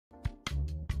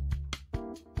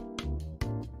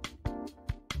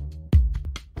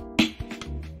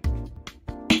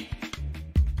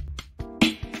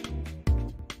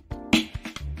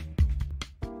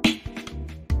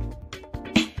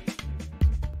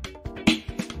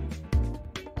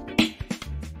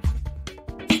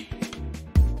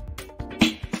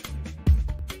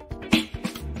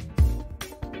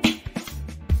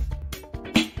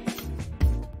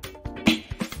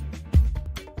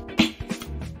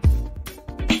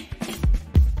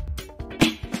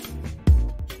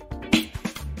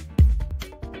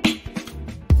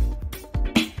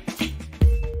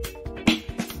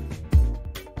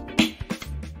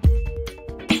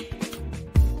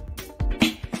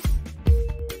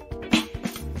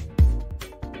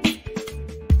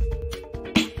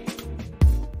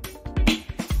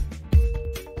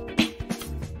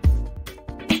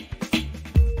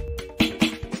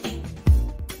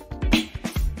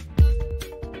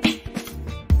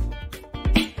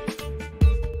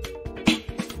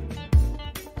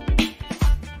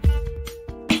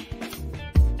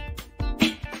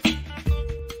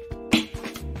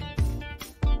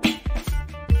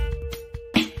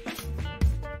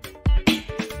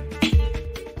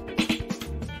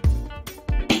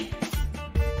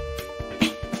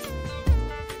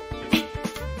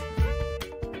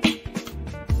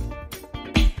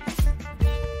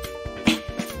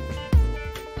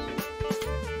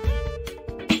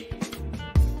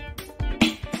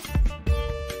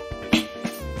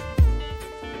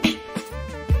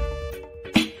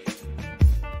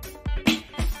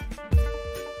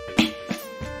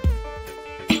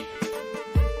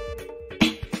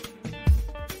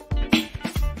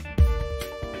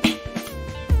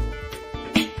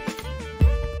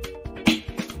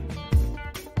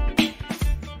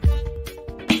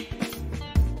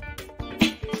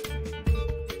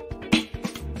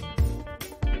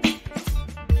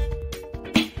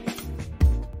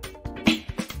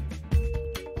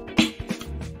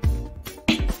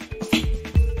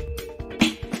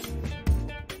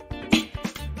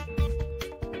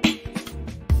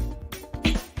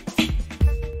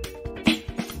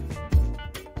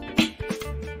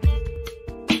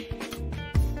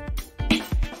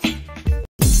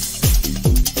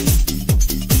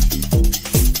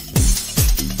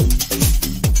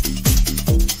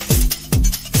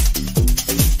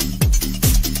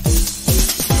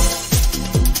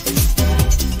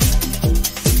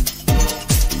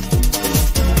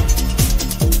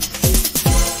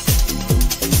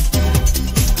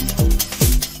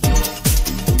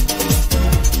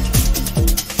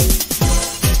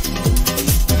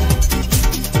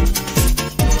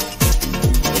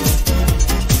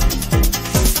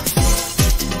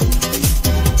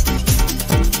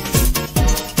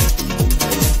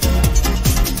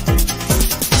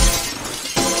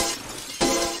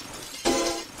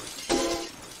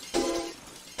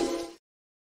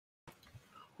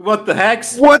What the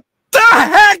hex? What the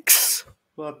hex?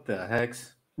 What the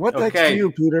hex? What the hex to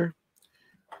you, Peter?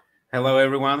 Hello,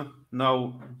 everyone.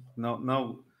 No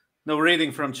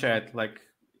reading from chat. Like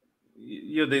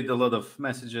you did a lot of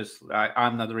messages.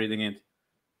 I'm not reading it.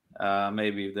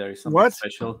 Maybe there is something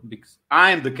special because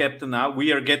I'm the captain now.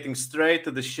 We are getting straight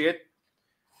to the shit.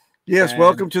 Yes,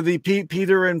 welcome to the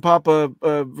Peter and Papa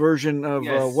version of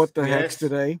What the Hex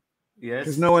today. Yes.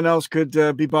 Because no one else could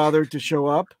be bothered to show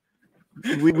up.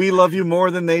 We love you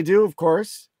more than they do, of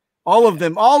course. All of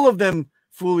them,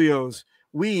 Fulios.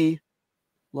 We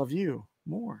love you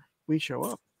more. We show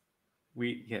up.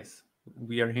 We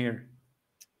are here.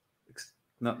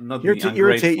 Not here to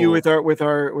irritate you with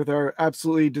our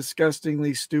absolutely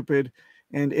disgustingly stupid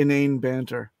and inane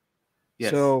banter.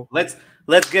 Yes. So let's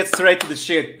get straight to the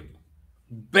shit.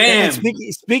 Bam.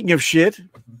 Speaking of shit.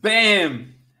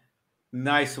 Bam.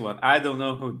 Nice one. I don't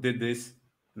know who did this.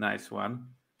 Nice one.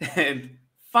 And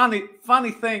funny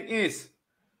thing is,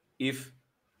 if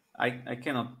I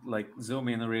cannot like zoom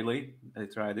in really, I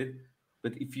tried it,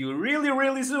 but if you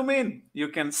really zoom in, you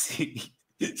can see.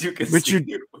 You can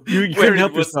see. You couldn't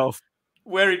help yourself.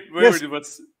 Where it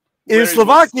was in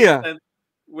Slovakia.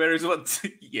 Where is what?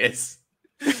 Yes.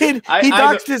 He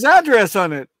doxed his address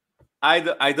on it. I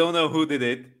don't know who did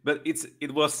it, but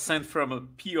it was sent from a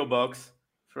PO box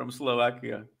from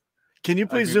Slovakia. Can you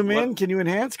please zoom in? Can you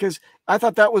enhance? Because I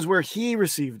thought that was where he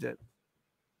received it.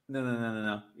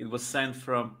 No. It was sent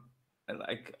from.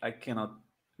 I cannot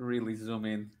really zoom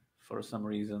in for some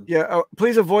reason. Yeah,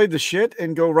 please avoid the shit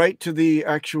and go right to the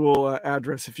actual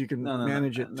address if you can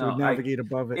manage it to navigate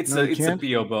above it. It's a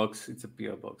PO box. It's a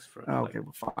PO box for. Okay,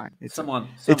 well, fine. It's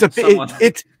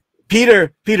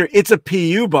Peter. It's a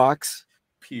PU box.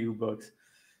 PU box.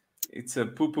 It's a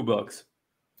poo-poo box.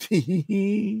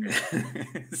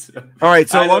 All right.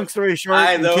 So long story short,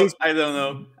 I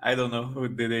don't know who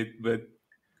did it, but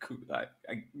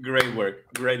great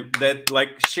work. Great. That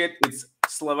like shit. It's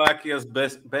Slovakia's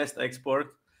best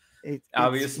export.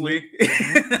 Obviously,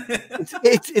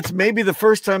 it's maybe the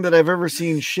first time that I've ever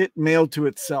seen shit mailed to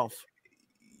itself.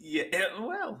 Yeah.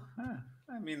 Well,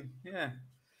 I mean, yeah.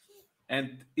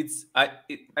 And I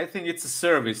think it's a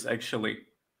service actually.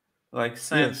 Like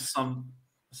sent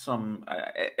some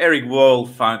Eric Wall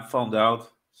found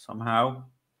out somehow,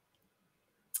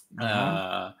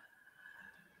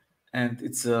 and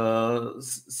it's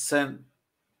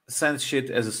send shit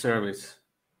as a service.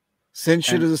 Send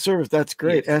shit as a service. That's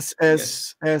great.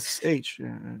 SSH.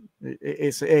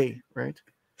 It's A, right?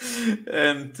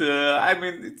 And I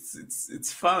mean,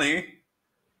 it's funny,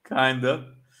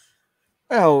 kinda.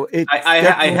 Well,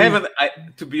 I haven't.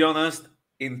 To be honest,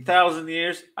 in 1,000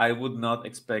 years, I would not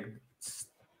expect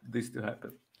this to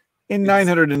happen. In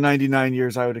 999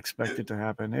 years, I would expect it to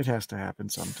happen. It has to happen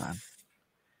sometime.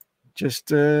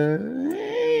 Just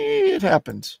it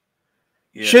happens.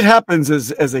 Yeah. Shit happens,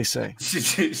 as they say.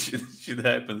 Shit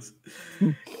happens.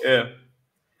 Yeah.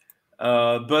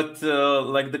 But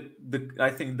like I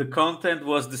think the content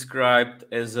was described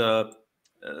as a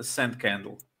scent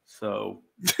candle. So.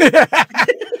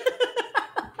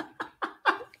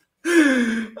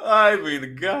 I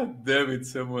mean, god damn it,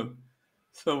 someone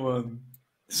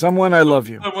I love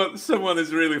you. Someone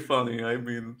is really funny. I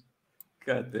mean,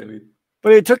 god damn it.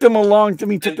 But it took them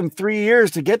it took them 3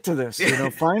 years to get to this. You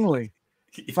know, finally,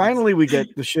 finally we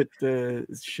get the shit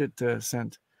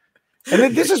sent.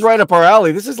 And this is right up our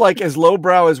alley. This is like as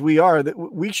lowbrow as we are. That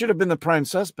we should have been the prime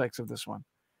suspects of this one.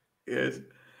 Yes.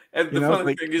 And the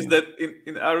funny thing is that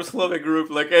in our Slovak group,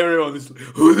 like everyone is like,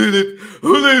 who did it?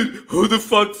 Who the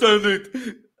fuck sent it?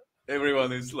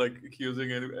 Everyone is like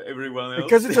accusing everyone else.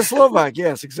 Because it's a Slovak,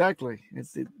 yes, exactly.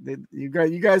 You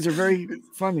guys are very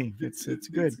funny. It's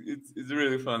good. It's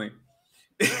really funny.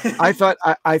 I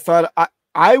thought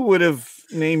I would have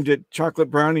named it chocolate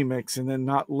brownie mix and then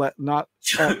not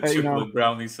chocolate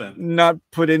brownie scent. Not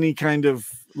put any kind of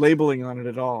labeling on it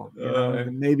at all. You know,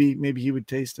 maybe he would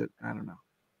taste it. I don't know.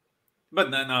 But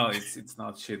no, it's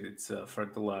not shit. It's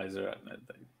fertilizer.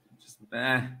 Just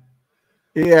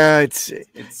Yeah, it's a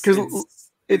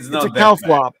cow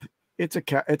flop. It's a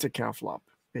cow flop.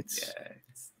 It's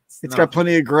got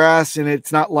plenty of grass, and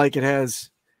it's not like it has.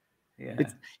 Yeah.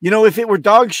 You know, if it were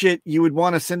dog shit, you would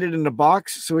want to send it in a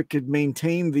box so it could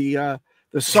maintain the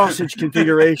sausage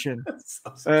configuration.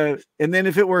 And then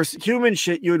if it were human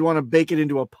shit, you would want to bake it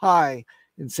into a pie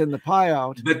and send the pie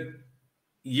out. But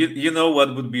you know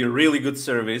what would be a really good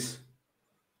service?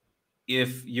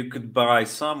 If you could buy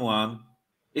someone,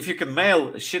 if you can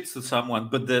mail shit to someone,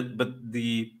 but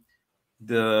the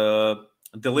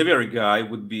delivery guy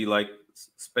would be like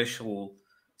special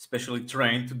specially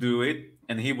trained to do it,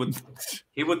 and he would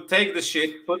take the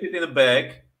shit, put it in a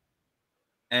bag,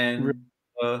 and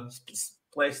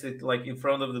place it like in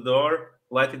front of the door,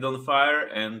 light it on fire,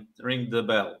 and ring the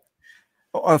bell.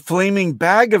 A flaming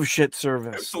bag of shit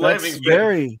service. That's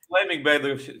very flaming bag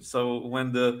of shit. So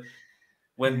when the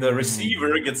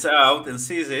receiver gets out and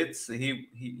sees it,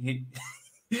 he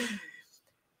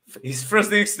his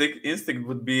first instinct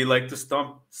would be like to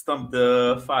stomp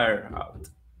the fire out,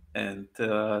 and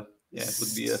it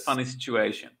would be a funny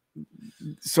situation.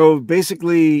 So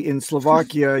basically, in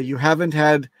Slovakia, you haven't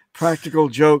had practical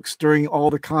jokes during all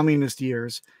the communist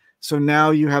years. So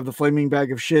now you have the flaming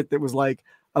bag of shit that was like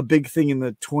a big thing in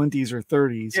the 20s or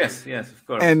 30s. Yes, of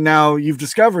course. And now you've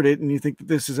discovered it, and you think that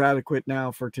this is adequate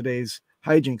now for today's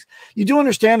hijinks. You do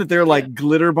understand that there are like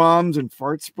glitter bombs and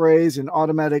fart sprays and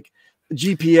automatic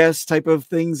GPS type of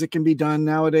things that can be done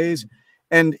nowadays,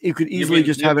 and you could easily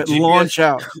just have it GPS? Launch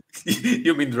out.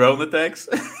 You mean drone attacks?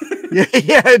 yeah,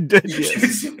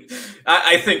 yes.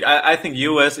 I think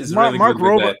US is really good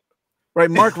with that.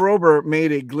 Right, Mark Rober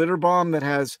made a glitter bomb that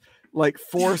has like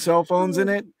 4 cell phones in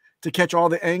it to catch all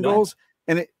the angles,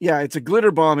 and it's a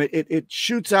glitter bomb. It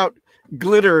shoots out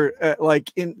glitter it's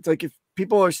like if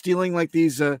people are stealing like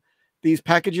these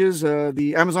packages,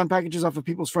 the Amazon packages off of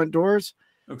people's front doors.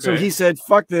 Okay. So he said,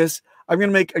 "Fuck this! I'm going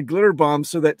to make a glitter bomb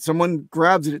so that someone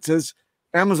grabs it. It says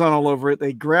Amazon all over it.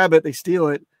 They grab it, they steal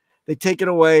it, they take it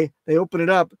away, they open it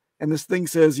up, and this thing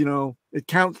says, it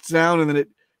counts down, and then it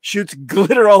shoots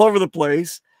glitter all over the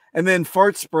place." And then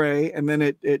fart spray, and then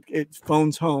it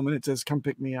phones home and it says, "Come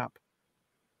pick me up."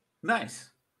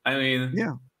 Nice. I mean,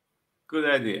 good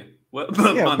idea. Well,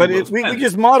 but we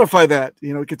just modify that.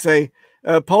 We could say,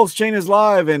 "Pulse chain is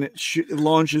live," and it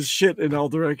launches shit in all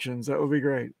directions. That would be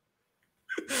great.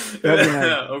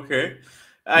 Okay.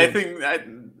 I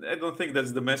don't think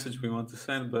that's the message we want to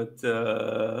send, but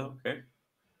okay.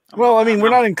 Well, I mean,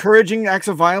 we're not encouraging acts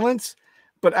of violence,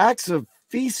 but acts of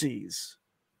feces.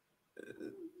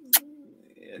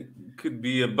 Could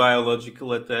be a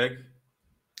biological attack.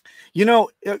 You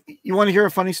want to hear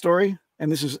a funny story?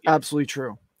 And this is absolutely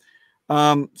true.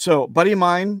 So buddy of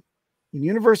mine in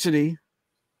university,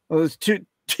 there's two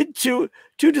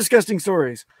disgusting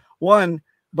stories. One,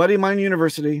 buddy of mine in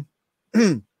university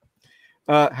had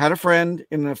a friend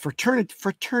in a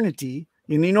fraternity.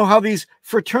 And you know how these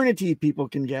fraternity people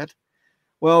can get.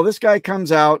 Well, this guy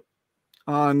comes out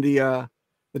on the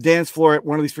dance floor at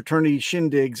one of these fraternity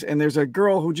shindigs, and there's a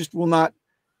girl who just will not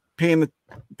pay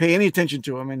any attention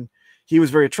to him, and he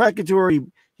was very attracted to her.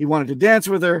 He wanted to dance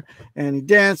with her, and he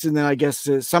danced, and then I guess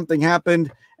something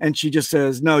happened, and she just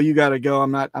says, "No, you got to go.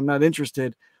 I'm not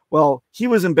interested." Well, he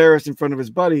was embarrassed in front of his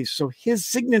buddies, so his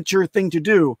signature thing to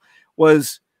do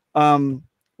was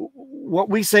what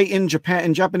we say in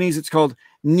Japanese, it's called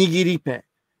nigiripe,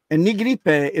 and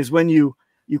nigiripe is when you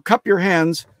cup your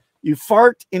hands. You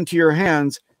fart into your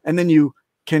hands, and then you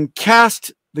can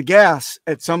cast the gas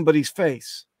at somebody's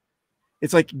face.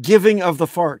 It's like giving of the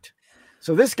fart.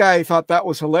 So this guy thought that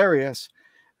was hilarious.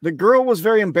 The girl was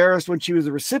very embarrassed when she was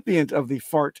the recipient of the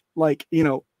fart,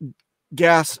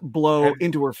 gas blow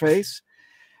into her face.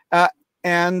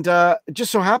 And it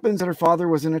just so happens that her father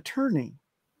was an attorney.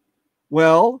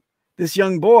 Well, this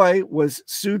young boy was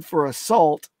sued for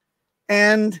assault,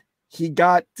 and he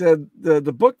got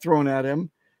the book thrown at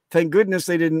him. Thank goodness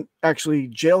they didn't actually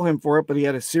jail him for it, but he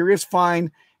had a serious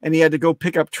fine, and he had to go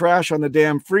pick up trash on the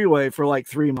damn freeway for like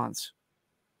 3 months.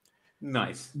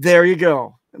 Nice. There you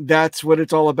go. That's what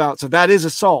it's all about. So that is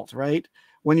assault, right?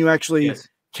 When you actually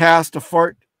cast a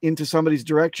fart into somebody's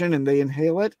direction and they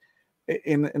inhale it.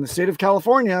 In the state of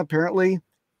California, apparently,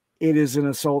 it is an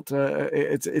assault.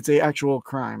 It's a actual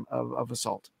crime of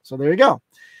assault. So there you go.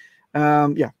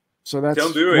 So that's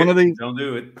Don't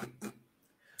do it.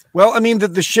 Well, I mean,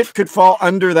 the shit could fall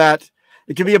under that.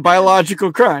 It could be a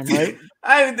biological crime, right?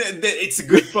 It's a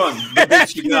good pun.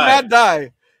 She did not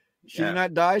die. She did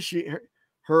not die.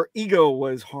 Her ego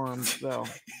was harmed, though.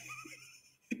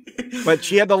 But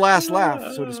she had the last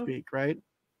laugh, so to speak, right?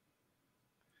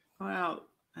 Well,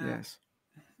 yes.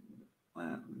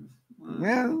 I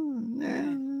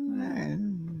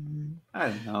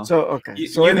don't know. So okay.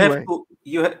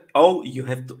 You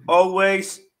have to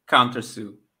always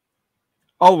countersue.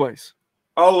 Always.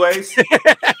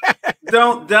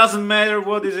 Doesn't matter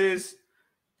what it is.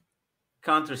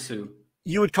 Countersue.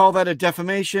 You would call that a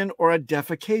defamation or a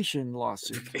defecation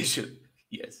lawsuit. Defecation.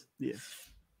 Yes.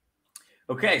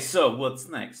 Okay, so what's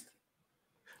next?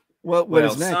 What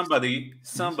is next?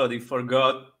 Somebody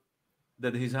forgot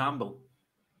that he's humble.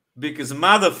 Because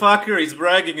motherfucker is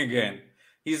bragging again.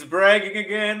 He's bragging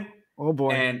again. Oh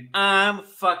boy. And I'm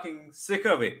fucking sick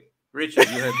of it. Richard,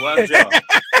 you had one job.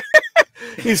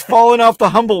 He's fallen off the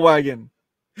humble wagon.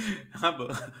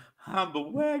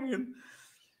 humble wagon.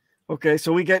 Okay,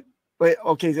 so we get, wait,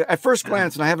 okay, at first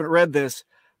glance, and I haven't read this,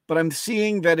 but I'm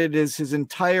seeing that it is his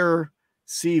entire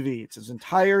CV. It's his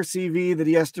entire CV that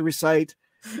he has to recite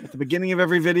at the beginning of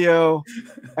every video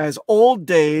as old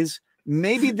days.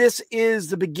 Maybe this is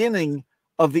the beginning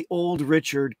of the old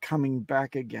Richard coming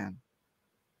back again.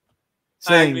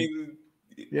 Saying, I mean,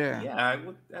 yeah, I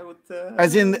would,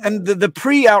 as in, and the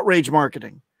pre-outrage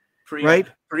marketing, right?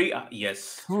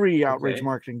 Yes, Pre-outrage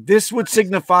marketing. This would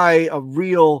signify a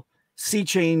real sea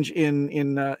change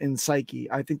in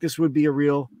psyche. I think this would be a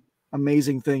real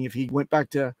amazing thing if he went back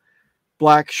to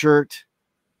black shirt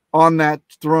on that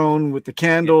throne with the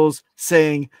candles,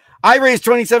 saying, I raised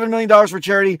 $27 million for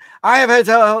charity. I have had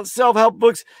self-help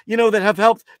books, that have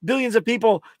helped billions of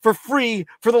people for free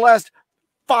for the last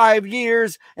 5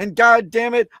 years. And God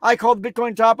damn it, I called the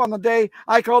Bitcoin top on the day.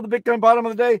 I called the Bitcoin bottom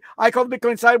on the day. I called the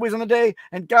Bitcoin sideways on the day.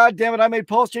 And God damn it, I made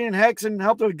Pulse Chain and Hex and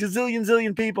helped a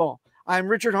gazillion people. I'm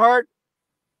Richard Hart,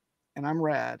 and I'm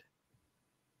rad.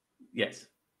 Yes,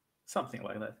 something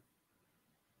like that.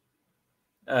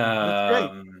 That's great.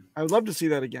 I would love to see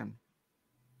that again.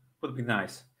 Would be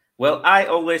nice. Well, I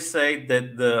always say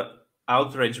that the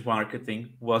outrage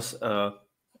marketing was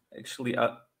actually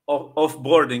a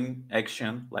offboarding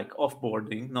action, like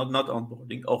offboarding, not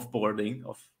onboarding, offboarding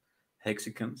of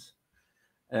Hexicans,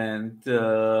 and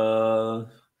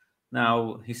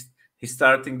now he's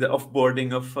starting the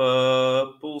offboarding of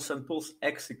Pulse and Pulse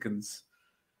Hexicans.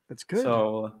 That's good.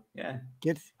 So yeah,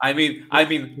 get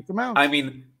them out.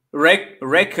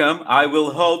 Reckham I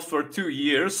will hold for 2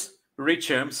 years.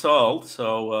 Richam sold.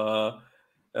 So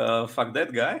fuck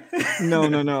that guy. No.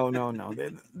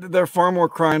 There are far more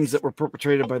crimes that were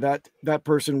perpetrated by that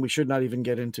person we should not even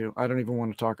get into. I don't even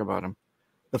want to talk about him.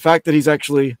 The fact that he's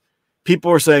actually, people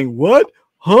are saying, what?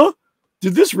 Huh?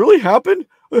 Did this really happen?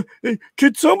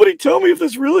 Could somebody tell me if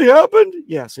this really happened?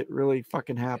 Yes, it really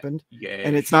fucking happened. Yeah.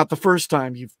 And it's not the first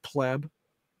time, you pleb.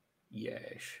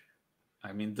 Yes.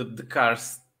 I mean, the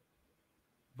cars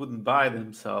wouldn't buy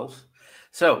themselves.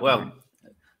 So, well,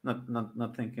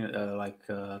 not thinking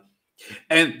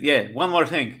and yeah, one more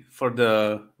thing for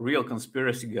the real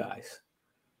conspiracy guys.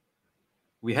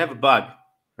 We have a bug,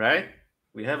 right?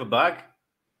 We have a bug.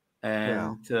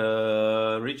 And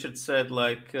Richard said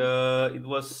it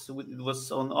was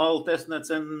on all testnets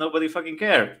and nobody fucking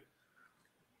cared.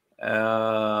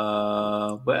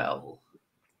 Well,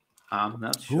 I'm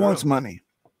not sure. Who wants money?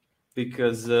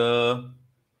 Because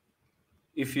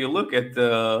if you look at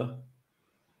the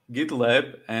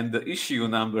GitLab and the issue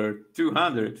number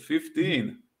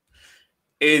 215,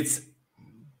 it's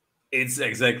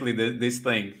exactly this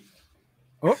thing.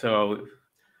 Oh. So.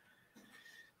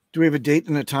 Do we have a date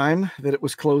and a time that it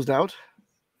was closed out?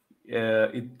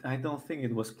 I don't think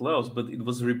it was closed, but it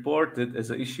was reported as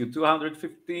an issue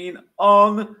 215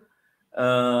 on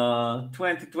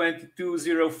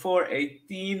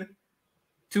 2022-04-18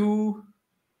 to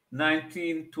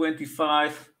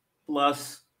 1925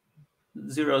 plus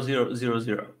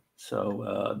 0000.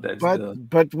 So that's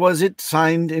but was it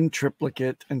signed in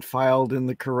triplicate and filed in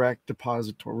the correct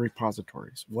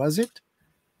repositories? Was it?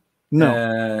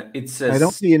 No, it says I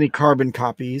don't see any carbon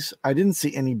copies. I didn't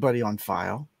see anybody on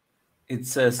file. It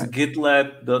says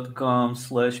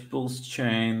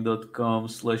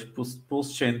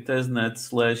gitlab.com/pulsechain.com/pulsechain testnet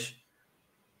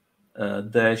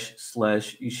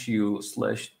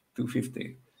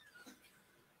 /issue/250.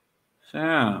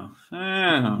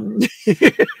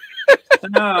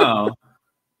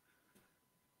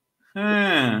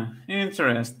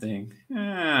 Interesting.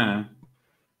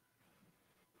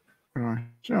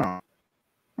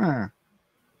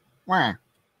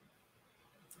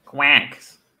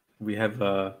 Quacks. We have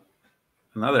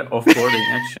another offboarding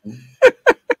action,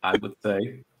 I would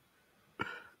say.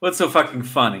 What's so fucking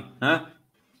funny, huh?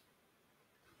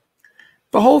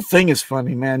 The whole thing is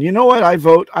funny, man. You know what? I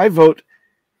vote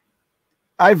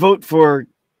for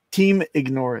team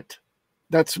ignore it.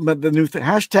 That's the new thing.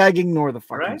 Hashtag ignore the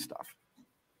fucking stuff.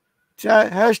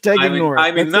 Hashtag ignore it.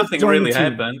 I mean, nothing really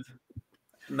happened.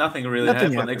 Nothing really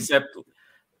happened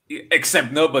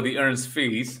except nobody earns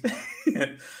fees.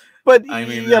 But I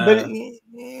mean,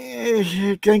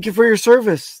 thank you for your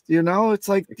service. It's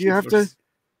like, do you have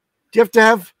to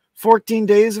have 14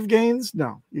 days of gains?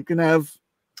 No, you can have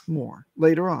more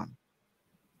later on.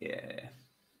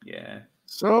 Yeah.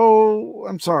 So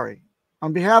I'm sorry,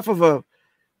 on behalf of a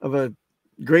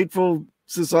grateful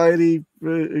society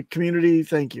community.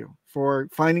 Thank you for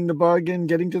finding the bug and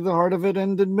getting to the heart of it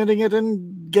and admitting it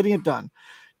and getting it done.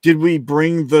 Did we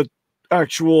bring the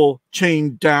actual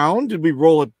chain down? Did we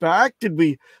roll it back? Did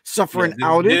we suffer an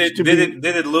outage? Did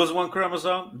it lose one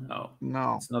chromosome? No.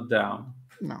 No. It's not down.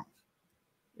 No.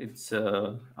 It's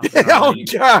Oh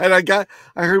God!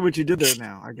 I heard what you did there.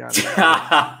 Now I got it.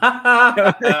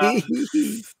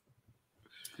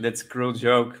 That's a cruel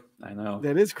joke. I know.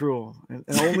 That is cruel, and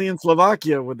only in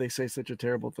Slovakia would they say such a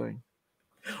terrible thing.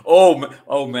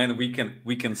 Oh man, we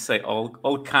can say all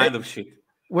kind of shit.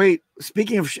 Wait,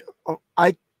 speaking of shit,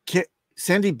 I can't.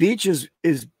 Sandy Beach is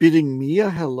bidding me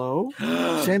a hello.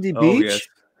 Sandy Beach. Yes.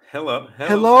 Hello.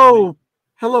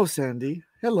 Hello, Sandy.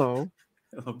 Hello.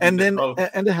 And then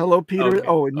and a hello, Peter. Okay.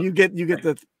 Oh, and you get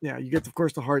of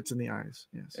course the hearts in the eyes.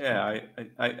 Yes. Yeah,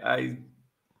 I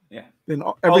Then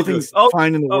everything's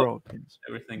fine in the world.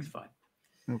 Everything's fine.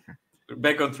 Okay. We're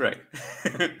back on track.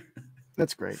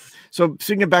 That's great. So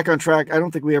speaking of back on track, I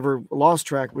don't think we ever lost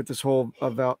track with this whole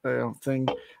thing.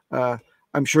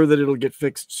 I'm sure that it'll get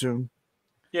fixed soon.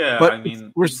 Yeah, but I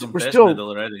mean we're still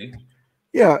already.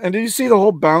 Yeah, and did you see the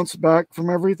whole bounce back from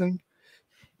everything?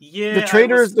 Yeah,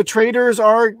 the traders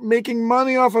are making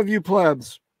money off of you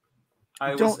plebs.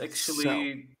 I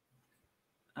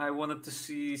wanted to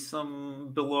see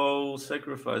some below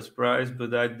sacrifice price,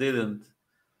 but I didn't.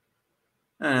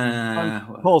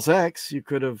 Pulse X, you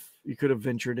could have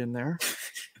ventured in there.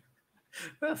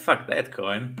 Well, fuck that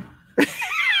coin.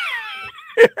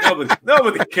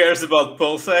 nobody cares about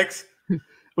Pulse X.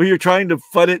 Well, you're trying to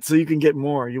FUD it so you can get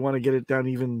more. You want to get it down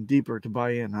even deeper to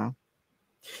buy in, huh?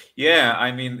 Yeah,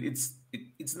 I mean it's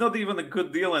not even a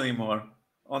good deal anymore.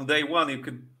 On day one, you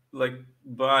could like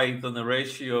buy it on a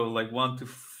ratio like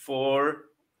 1:4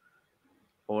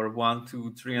 or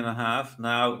 1:3.5.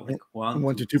 Now like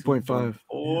 1:2.5.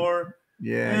 Or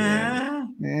yeah.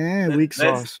 Weak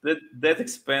sauce. That's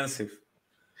expensive.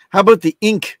 How about the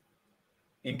ink?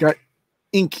 Ink.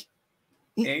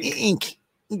 Ink.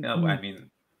 No, I mean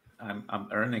I'm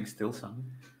earning still some.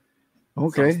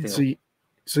 Okay,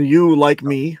 so you, like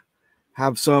me,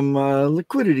 have some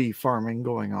liquidity farming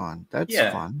going on. That's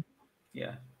fun.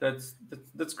 Yeah, that's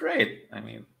great. I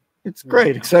mean, it's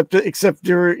great, except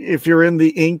if you're in the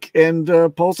Ink and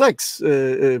Pulse X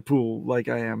pool like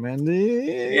I am, and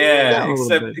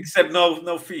except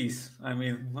no fees. I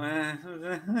mean,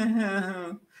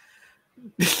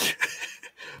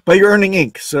 but you're earning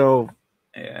Ink, so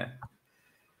yeah.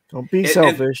 Don't be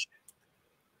selfish.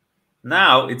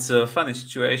 Now it's a funny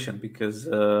situation because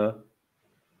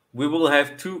we will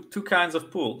have two kinds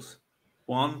of pools.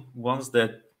 Ones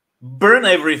that burn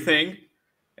everything,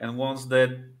 and ones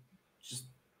that just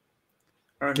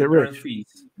burn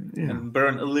fees and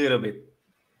burn a little bit.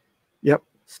 Yep.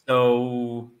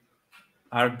 So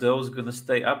are those gonna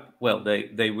stay up? Well,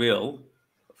 they will,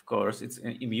 of course. It's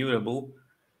immutable,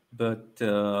 but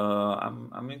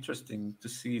I'm interested to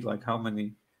see like how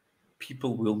many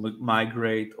people will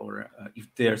migrate, or if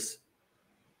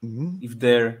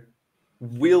there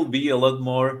will be a lot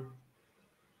more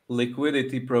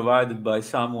liquidity provided by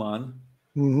someone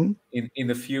in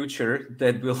the future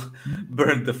that will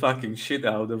burn the fucking shit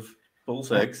out of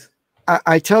Pulse X.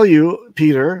 I tell you,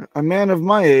 Peter, a man of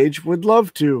my age would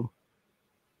love to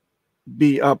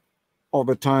be up all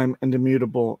the time and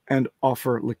immutable and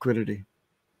offer liquidity.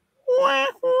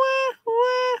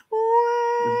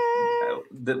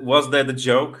 Was that a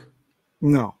joke?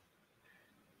 No,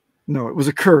 it was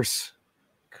a curse.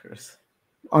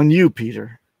 On you,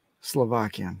 Peter,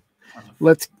 Slovakian.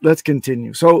 Let's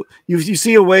continue. So you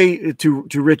see a way to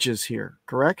riches here,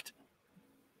 correct?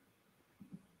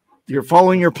 You're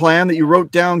following your plan that you wrote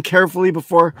down carefully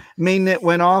before mainnet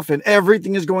went off, and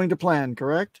everything is going to plan,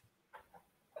 correct?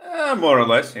 More or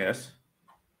less, yes.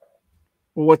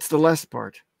 Well, what's the less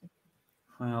part?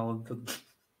 Well,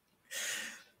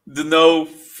 the no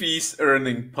fees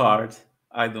earning part.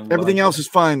 I don't. Everything else is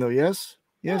fine, though. Yes.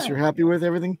 Yes, you're happy with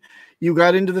everything. You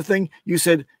got into the thing. You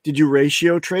said, did you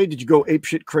ratio trade? Did you go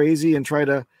apeshit crazy and try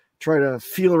to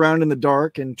feel around in the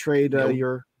dark and trade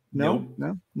your? No.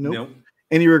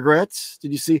 Any regrets?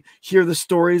 Did you hear the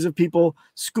stories of people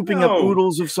scooping up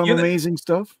oodles of some amazing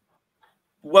stuff?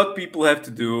 What people have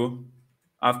to do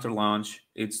after launch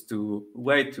is to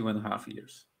wait 2.5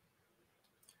 years.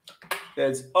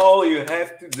 That's all you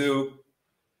have to do.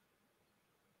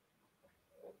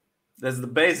 That's the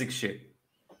basic shit.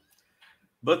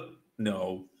 But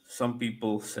no, some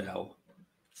people sell.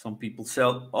 Some people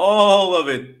sell all of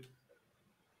it.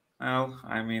 Well,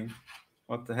 I mean,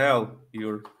 what the hell?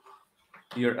 You're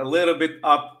a little bit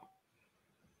up,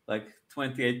 like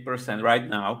 28% right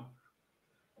now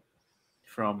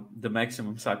from the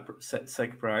maximum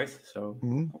SEC price. So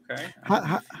okay.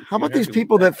 How about these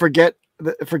people that forget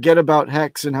about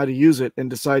Hex and how to use it and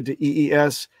decide to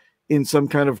EES in some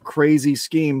kind of crazy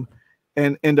scheme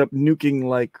and end up nuking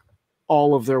like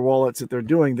all of their wallets that they're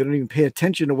doing. They don't even pay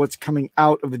attention to what's coming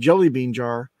out of the jelly bean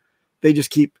jar. They just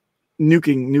keep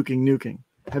nuking.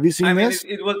 Have you seen this?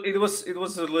 it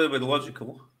was a little bit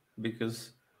logical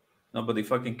because nobody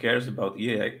fucking cares about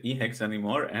EHEX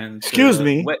anymore. And excuse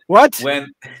me, what?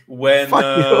 When Fuck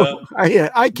you.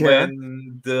 I care.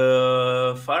 When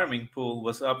the farming pool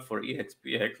was up for EHEX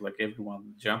PHEX, like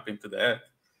everyone jumped into that,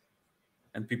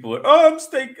 and people were, I'm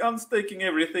staking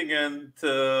everything, and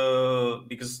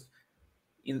because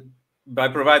by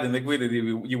providing liquidity,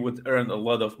 you would earn a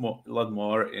lot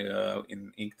more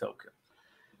in ink token.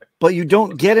 But you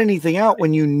don't get anything out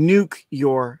when you nuke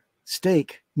your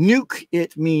stake. Nuke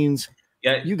it means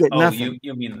you get nothing.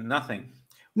 You mean nothing?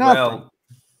 Nothing. Well,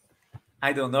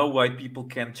 I don't know why people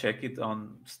can't check it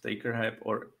on Staker App,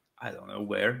 or I don't know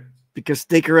where. Because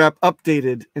Staker App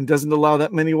updated and doesn't allow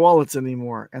that many wallets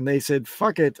anymore. And they said,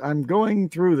 fuck it, I'm going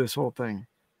through this whole thing.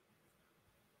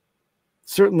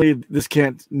 Certainly, this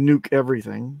can't nuke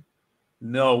everything.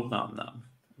 No. I'm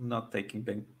not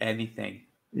taking anything.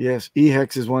 Yes,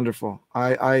 EHEX is wonderful.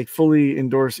 I fully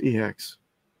endorse EHEX.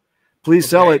 Please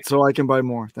sell it so I can buy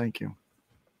more. Thank you.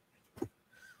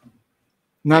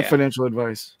 Not financial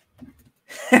advice.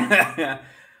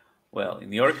 Well,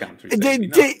 in your country.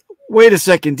 Wait a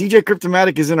second. DJ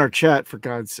Cryptomatic is in our chat, for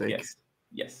God's sake.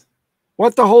 Yes.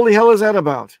 What the holy hell is that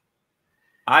about?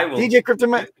 I will. DJ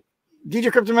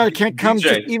Cryptomatic can't come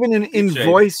just even in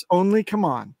voice only. Come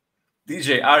on.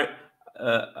 DJ,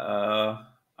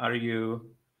 are you?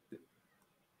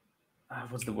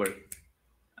 What's the word?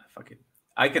 Fuck it.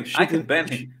 I can ban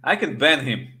him. I can ban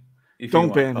him.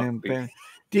 Don't ban him.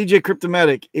 DJ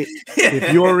Cryptomatic.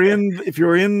 If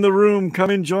you're in the room, come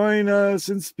and join us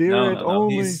in spirit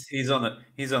only. He's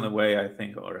on the way, I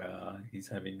think, or he's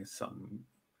having some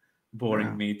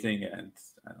boring meeting, and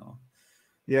I don't know.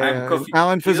 Yeah,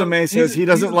 Alan Fizame says he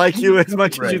doesn't like you as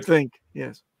much as you think.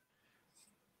 Yes.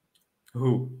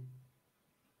 Who?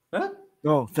 Huh?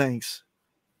 Oh, thanks.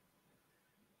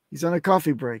 He's on a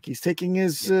coffee break. He's taking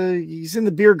his. He's in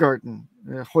the beer garden,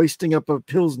 hoisting up a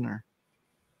pilsner.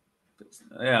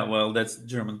 Yeah, well, that's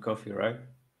German coffee, right?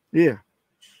 Yeah.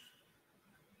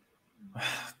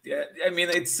 Yeah, I mean,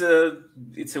 it's a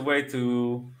way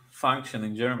to function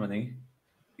in Germany.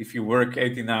 If you work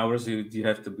 18 hours, you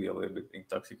have to be a little bit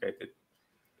intoxicated.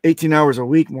 18 hours a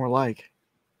week, more like.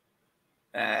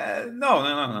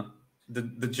 No.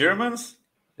 The Germans,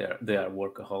 they are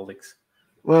workaholics.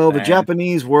 Well, the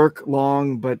Japanese work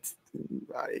long, but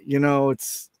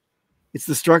it's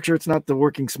the structure. It's not the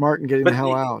working smart and getting the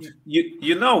hell out.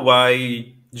 You know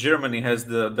why Germany has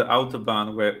the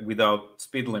autobahn without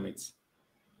speed limits?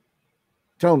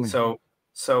 Tell me. So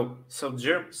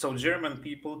German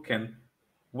people can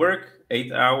work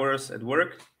 8 hours at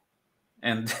work,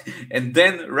 and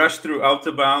then rush through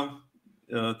autobahn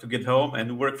to get home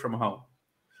and work from home.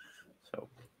 So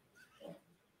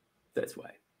that's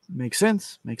why. Makes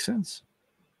sense.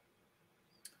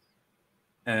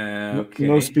 Okay.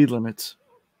 No speed limits.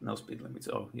 No speed limits.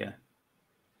 Oh, yeah.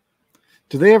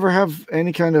 Do they ever have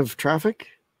any kind of traffic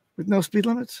with no speed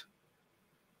limits?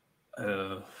 I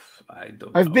don't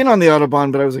know. I've been on the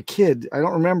Autobahn, but I was a kid. I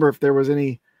don't remember if there was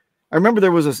any. I remember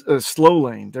there was a slow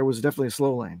lane. There was definitely a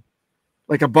slow lane.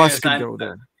 Like a bus could go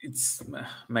there. It's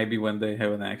maybe when they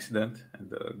have an accident and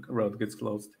the road gets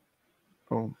closed.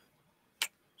 Oh.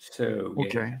 So,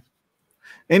 okay. Yeah.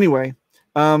 Anyway,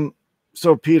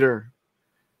 so Peter,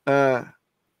 how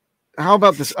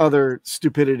about this other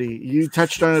stupidity? You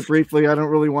touched on it briefly. I don't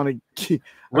really want to. I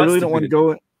really don't want to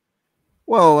go.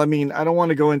 Well, I mean, I don't want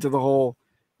to go into the whole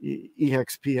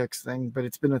EHEX PHEX thing, but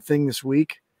it's been a thing this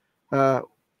week.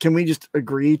 Can we just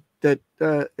agree that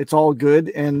it's all good,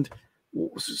 and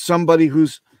somebody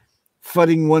who's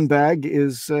fudding one bag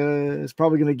is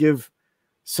probably going to give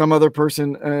some other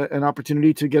person an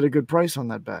opportunity to get a good price on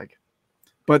that bag,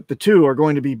 but the two are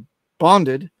going to be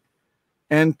bonded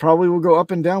and probably will go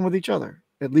up and down with each other,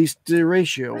 at least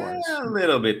ratio wise. A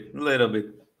little bit.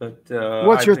 But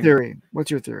what's your theory?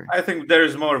 I think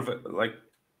there's more of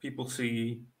people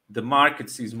see the market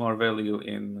sees more value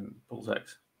in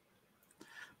PulseX.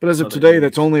 But as of today,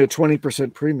 that's only a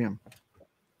 20% premium.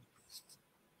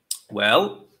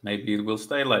 Well, maybe it will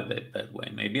stay like that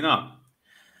way. Maybe not.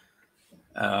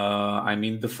 I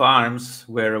mean, the farms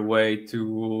were a way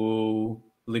to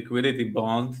liquidity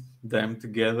bond them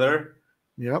together.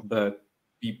 Yep. But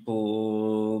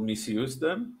people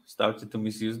started to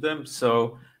misuse them.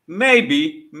 So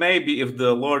maybe if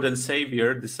the Lord and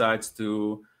Savior decides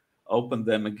to open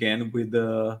them again with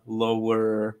a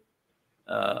lower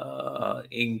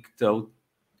ink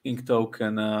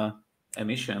token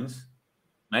emissions.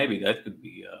 Maybe that could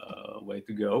be a way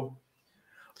to go.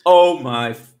 Oh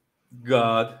my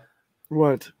God.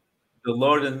 What? The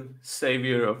Lord and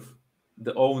Savior of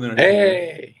the owner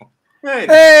Hey, here.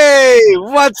 Hey,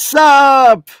 what's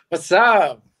up? what's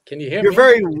up? Can you hear You're me?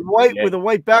 very white with a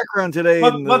white background today.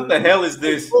 What the hell is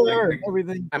this? And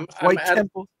everything. I'm White at,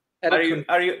 temple. at Are a you con-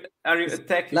 are you are you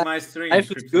attacking life- my stream?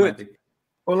 life is good. Cryptomatic?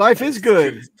 Well, life is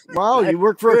good. Wow, Life you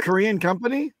work for a good. Korean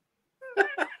company?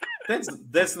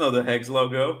 That's not a Hex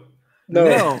logo.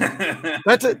 No.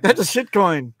 That's a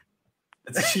shitcoin.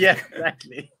 Yeah,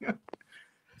 exactly.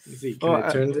 Let's see, can I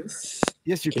turn this?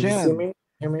 Yes, you Can you see can. me?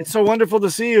 Hear me? It's so wonderful to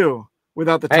see you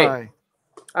without the Hey. tie.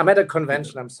 I'm at a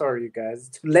convention. I'm sorry, you guys,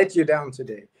 to let you down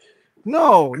today.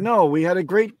 No, we had a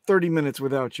great 30 minutes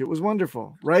without you. It was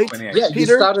wonderful, right? 28. Yeah, Peter?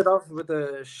 you started off with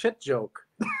a shit joke.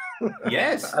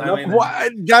 Yes, I I love mean,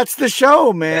 What? That's the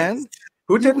show, man.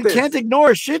 Who did We this? can't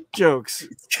ignore shit jokes.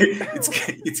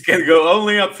 it can go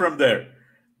only up from there.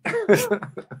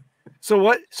 So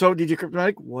what? So DJ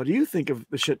Cryptomatic, what do you think of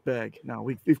the shit bag? No,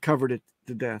 we've covered it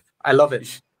to death. I love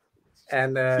it,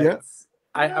 and Yeah.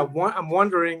 I'm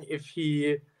wondering if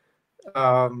he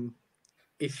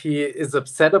is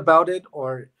upset about it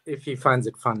or if he finds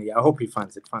it funny. I hope he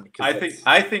finds it funny.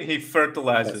 I think he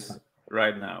fertilizes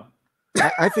right now.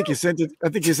 I think he sent it. I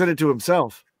think he sent it to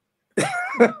himself.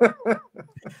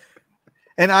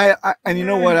 And and you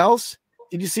know what else?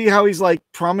 Did you see how he's like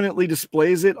prominently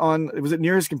displays it on? Was it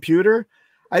near his computer?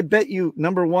 I bet you,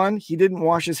 number one, he didn't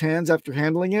wash his hands after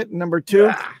handling it. Number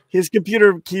two, his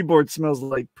computer keyboard smells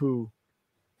like poo.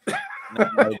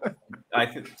 No, I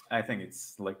think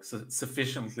it's like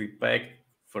sufficiently baked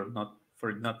for it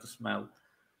not to smell.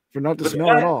 For not to But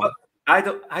smell at all. I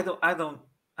don't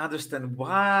understand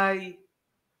why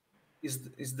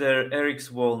is there Eric's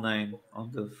wall name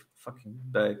on the fucking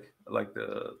bag, like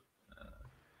the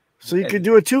So you could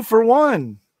do a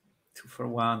 2-for-1.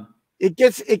 2-for-1. It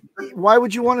gets it. Why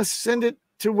would you want to send it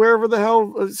to wherever the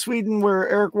hell Sweden, where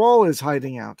Eric Wall is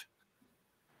hiding out?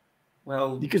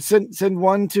 Well, You could send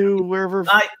one to wherever.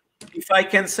 if I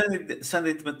can send it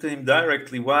to him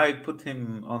directly, why put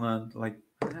him on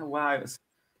a why?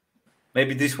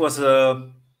 Maybe this was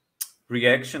a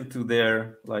reaction to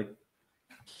their like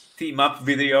team up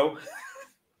video.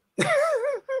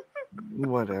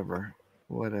 Whatever.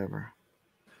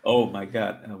 Oh my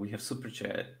God, we have super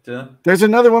chat. There's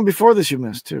another one before this you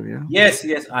missed too, yeah? Yes,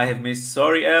 I have missed.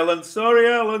 Sorry, Alan.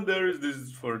 There is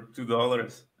this for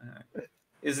 $2.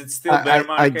 Is it still bear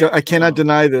market? I cannot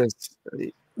deny this.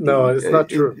 No, it's not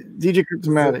true. DJ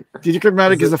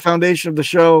Cryptomatic is the foundation of the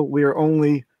show. We are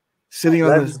only sitting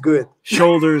on the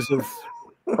shoulders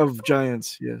of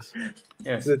giants. Yes.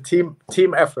 It's a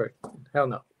team effort. Hell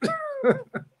no.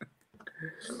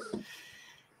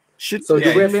 Shit. So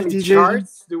do we have any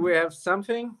charts? Do we have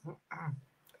something?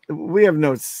 We have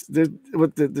notes.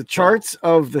 With the charts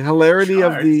of the hilarity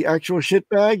of the actual shit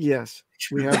bag. Yes,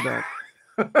 we have that.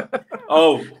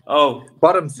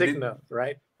 Bottom signal,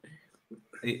 right?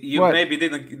 You maybe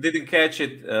didn't catch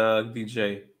it,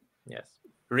 DJ. Yes.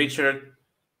 Richard,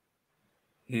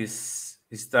 he's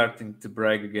starting to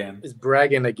brag again. He's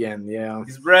bragging again, yeah.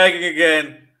 He's bragging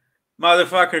again.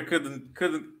 Motherfucker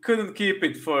couldn't keep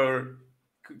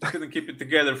it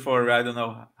together for I don't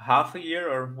know half a year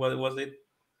or what was it?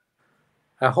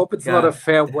 I hope it's not a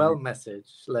farewell message.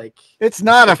 Like it's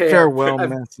not a farewell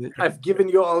message. I've given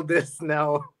you all this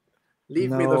now. Leave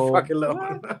me the fuck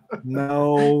alone.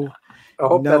 No. I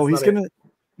hope he's gonna.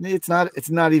 It's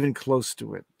not even close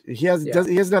to it. He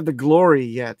doesn't have the glory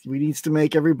yet. He needs to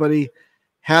make everybody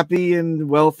happy and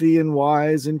wealthy and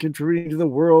wise and contributing to the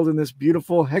world in this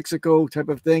beautiful Hexico type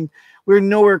of thing. We're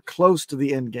nowhere close to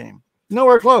the end game.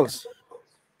 Nowhere close.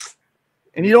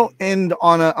 And you don't end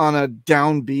on a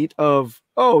downbeat of,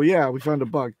 oh yeah, we found a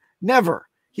bug. Never.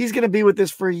 He's gonna be with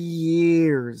this for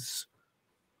years.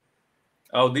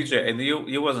 Oh, DJ, and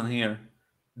you wasn't here.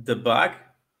 The bug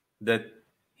that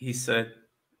he said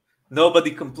nobody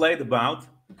complained about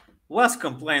was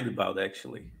complained about.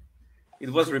 Actually, it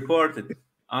was reported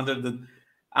under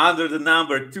the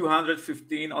number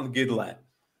 215 on GitLab.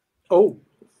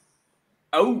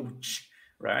 Ouch!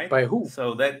 Right? By who?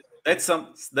 So that's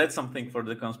something for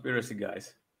the conspiracy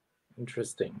guys.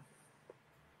 Interesting.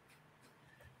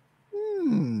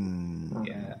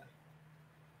 Yeah.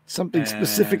 Something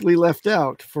specifically left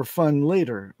out for fun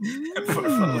later. For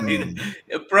fun later.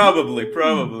 Probably.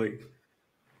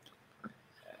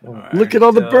 Look at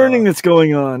all the burning that's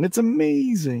going on. It's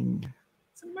amazing.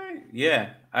 It's amazing.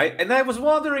 Yeah. I was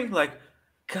wondering, like,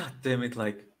 God damn it,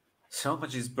 like so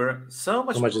much is burned. So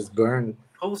much is burned.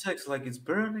 Posex, like it's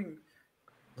burning.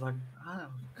 Like, oh,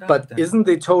 But goddamn. isn't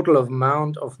the total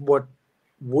amount of what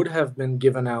would have been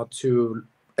given out to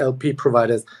LP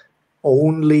providers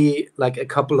only like a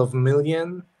couple of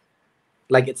million?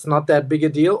 Like it's not that big a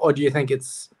deal, or do you think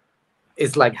it's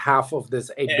like half of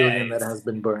this 8 billion that has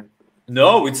been burned?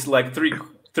 No, it's like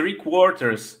three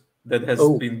quarters that has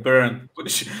been burned,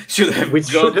 which should have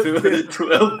gone to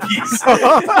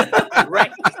LPs.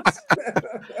 Right.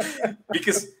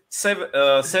 Because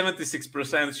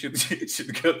 76%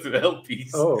 should go to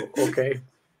LPs. Oh, okay.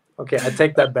 Okay, I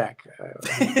take that back.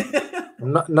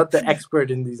 Not the expert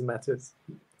in these matters.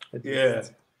 I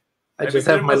just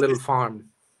have my little farm.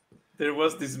 There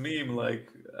was this meme like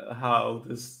how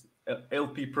this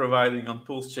LP providing on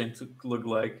Pulse Chain to look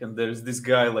like, and there's this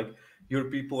guy like, your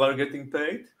people are getting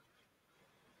paid.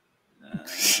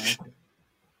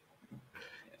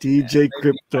 DJ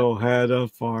Crypto had a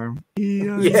farm.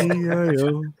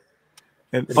 E-I-E-I-O.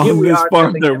 And But on this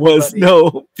farm there was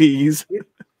no peas.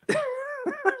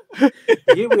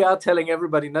 Here we are telling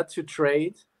everybody not to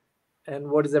trade. And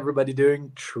what is everybody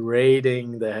doing?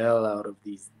 Trading the hell out of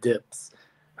these dips.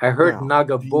 I heard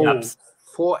Nagabo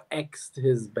 4x'd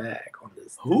his bag on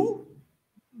this. Who?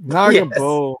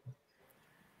 Nagabo.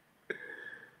 Yes.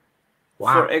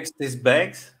 Wow. 4x'd his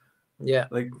bags? Yeah.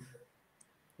 Like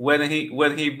when he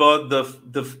bought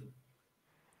the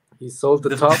he sold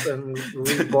the top and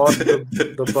rebought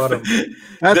the bottom.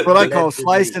 That's what I call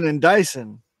slicing and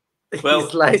dicing. Well, he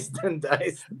sliced and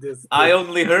diced this. I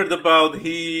only heard about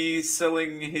he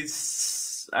selling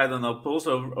his, I don't know, Pulse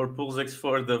or PulseX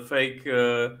for the fake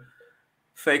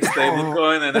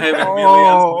stablecoin and having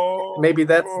millions. Maybe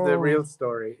that's the real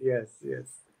story. Yes.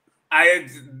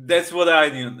 That's what I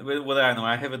knew. What I know,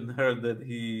 I haven't heard that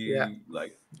he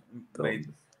like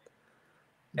made.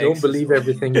 Don't believe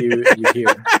everything you hear.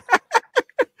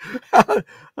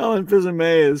 Alan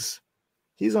Fizame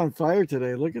he's on fire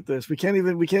today. Look at this. We can't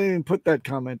even put that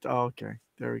comment. Oh, okay.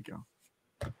 There we go.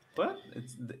 What?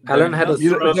 Alan had a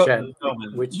super chat.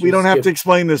 We don't have to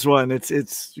explain this one.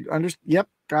 It's yep,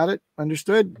 got it.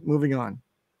 Understood. Moving on.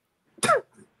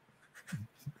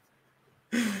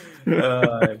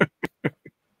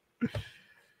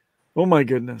 Oh my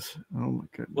goodness.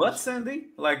 What, Sandy?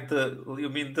 Like you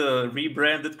mean the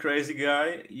rebranded crazy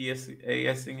guy? Yes,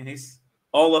 his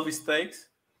all of his stakes.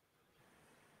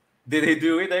 Did he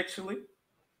do it actually?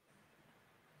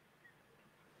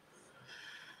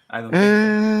 I don't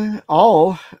think so.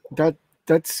 All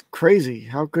that's crazy.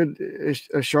 How could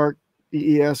a shark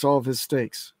EES all of his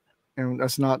stakes and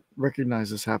us not recognize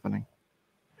this happening?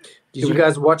 Did you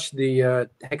guys watch the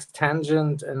Hex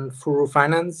Tangent and Furu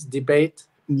Finance debate?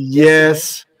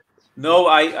 Yes. No,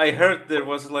 I heard there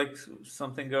was like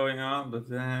something going on, but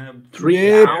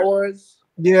 3 hours.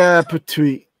 Yeah,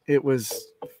 Petite. It was.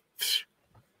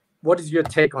 What is your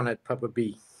take on it, Papa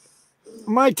B?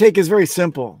 My take is very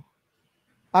simple.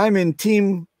 I'm in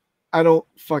team. I don't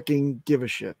fucking give a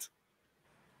shit.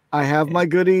 I have my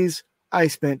goodies. I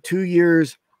spent 2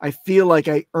 years. I feel like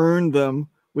I earned them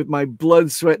with my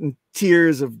blood, sweat, and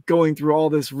tears of going through all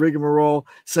this rigmarole,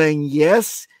 saying,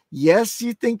 yes,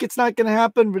 you think it's not going to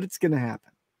happen, but it's going to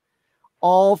happen.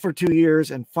 All for 2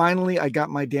 years. And finally, I got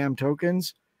my damn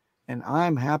tokens. And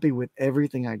I'm happy with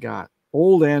everything I got,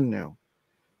 old and new.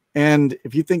 And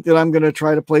if you think that I'm going to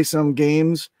try to play some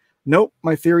games, nope,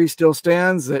 my theory still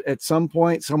stands that at some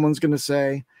point someone's going to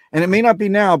say, and it may not be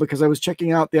now because I was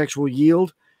checking out the actual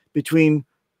yield between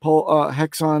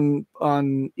Hex on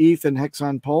ETH and Hex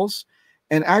on Pulse.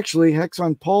 And actually, Hex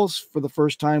on Pulse for the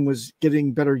first time was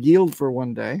getting better yield for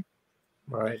one day.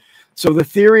 Right. So the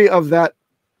theory of that,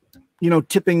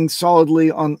 tipping solidly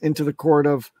into the court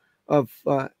of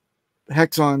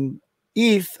Hex on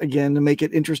ETH again to make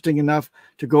it interesting enough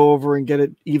to go over and get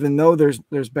it, even though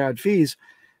there's bad fees,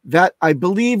 that I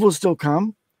believe will still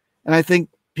come. And I think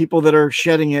people that are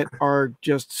shedding it are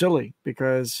just silly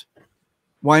because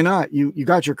why not? You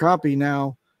got your copy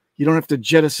now. You don't have to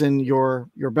jettison your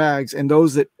bags. And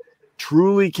those that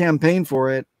truly campaign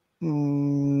for it, I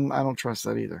don't trust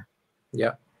that either.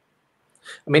 Yeah.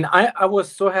 I mean, I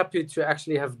was so happy to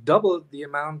actually have doubled the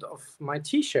amount of my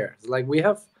T-shares. Like we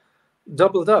have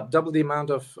double the amount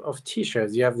of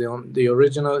T-shares. You have the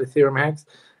original Ethereum Hex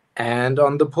and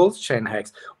on the Pulse Chain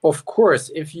Hex. Of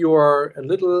course, if you are a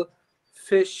little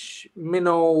fish,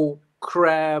 minnow,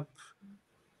 crab,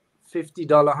 $50,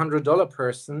 $100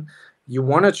 person, you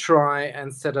want to try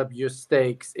and set up your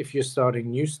stakes if you're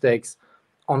starting new stakes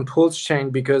on Pulse Chain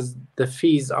because the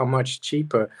fees are much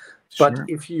cheaper. Sure. But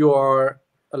if you are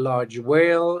a large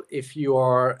whale, if you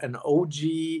are an OG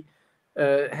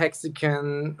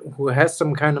Hexican who has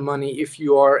some kind of money, if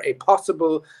you are a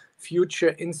possible future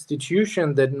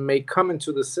institution that may come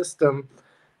into the system,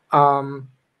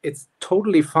 it's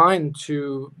totally fine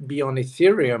to be on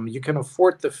Ethereum. You can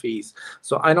afford the fees.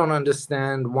 So I don't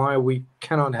understand why we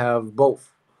cannot have both.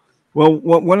 Well,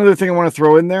 one other thing I want to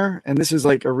throw in there, and this is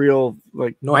like a real,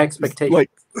 like, no expectation.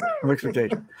 Like, no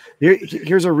expectation.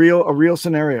 Here's a real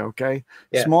scenario. Okay,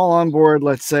 yeah. Small on board.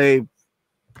 Let's say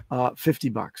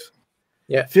 $50.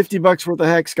 Yeah, $50 worth of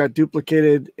hex got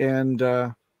duplicated, and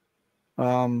or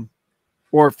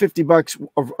 $50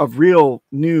 of real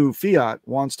new fiat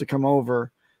wants to come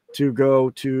over to go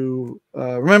to.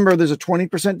 Remember, there's a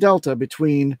 20% delta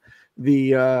between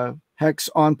the hex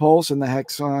on Pulse and the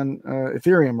hex on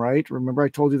Ethereum, right? Remember, I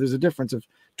told you there's a difference of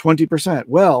 20%.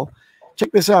 Well,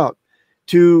 check this out.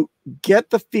 To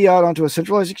get the fiat onto a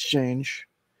centralized exchange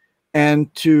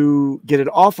and to get it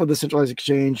off of the centralized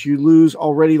exchange, you lose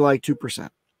already like 2%.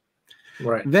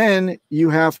 Right. Then you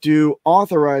have to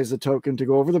authorize the token to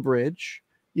go over the bridge.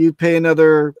 You pay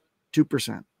another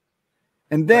 2%.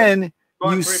 And then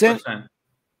you send...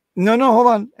 No, hold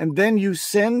on. And then you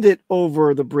send it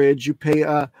over the bridge. You pay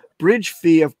a bridge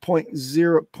fee of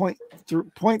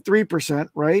 0.3%,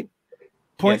 right?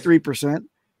 0.3%.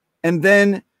 And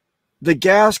then the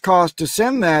gas cost to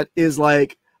send that is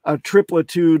like a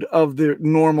triplitude of the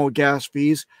normal gas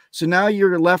fees. So now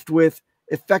you're left with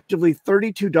effectively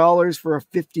 $32 for a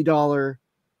 $50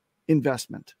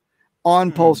 investment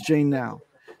on Pulse Chain now.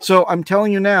 So I'm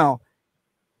telling you now,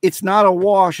 it's not a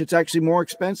wash. It's actually more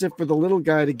expensive for the little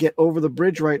guy to get over the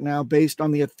bridge right now based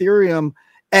on the Ethereum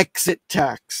exit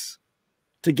tax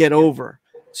to get over.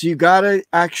 So you got to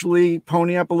actually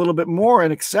pony up a little bit more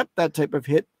and accept that type of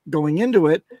hit going into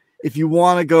it if you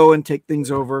want to go and take things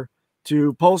over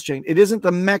to Pulse Chain. It isn't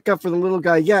the mecca for the little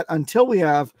guy yet until we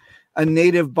have a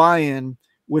native buy-in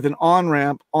with an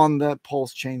on-ramp on the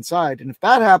Pulse Chain side. And if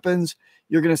that happens,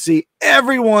 you're going to see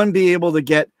everyone be able to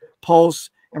get Pulse,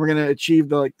 and we're going to achieve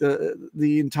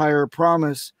the entire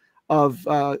promise of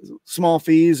small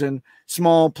fees and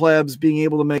small plebs being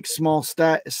able to make small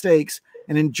stakes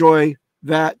and enjoy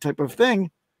that type of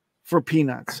thing for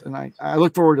peanuts. And I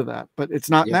look forward to that, but it's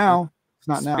not now. It's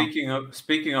not now.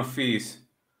 Speaking of fees,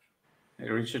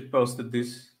 Richard posted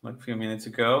this like a few minutes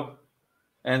ago.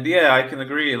 And yeah, I can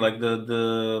agree. Like the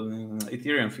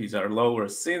Ethereum fees are lower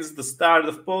since the start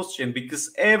of Pulse Chain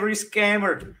because every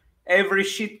scammer, every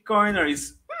shitcoiner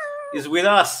is with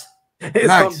us. It's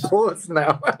nice. On Pulse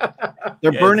now.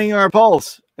 They're burning our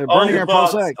Pulse. They're burning our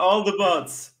bots, Pulse. All the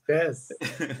bots. Yes.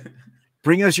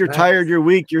 Bring us your tired, your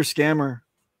weak, your scammer.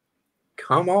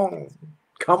 Come on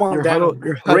down.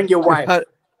 Bring your wife.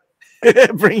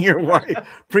 Bring your wife.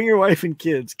 Bring your wife and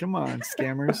kids. Come on,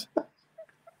 scammers.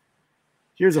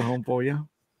 Here's a home for you.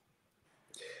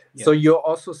 So you're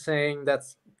also saying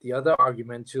that's the other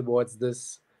argument towards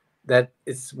this, that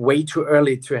it's way too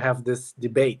early to have this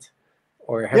debate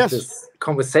or have this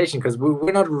conversation because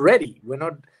we're not ready. We're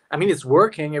not. I mean, it's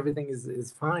working. Everything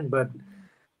is fine, but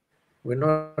we're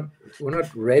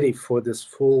not ready for this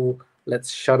full.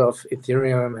 Let's shut off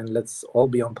Ethereum and let's all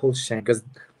be on Pulse Chain because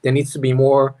there needs to be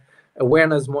more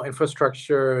awareness, more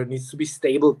infrastructure. It needs to be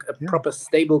stable, a proper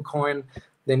stable coin.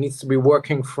 There needs to be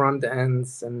working front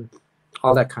ends and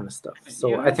all that kind of stuff.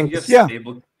 So I think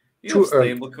stable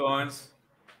coins.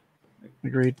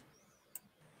 Agreed.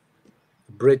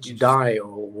 Bridge DAI,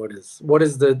 or what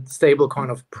is the stable coin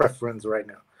of preference right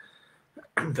now?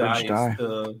 DAI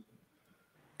is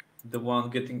the one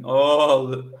getting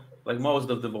most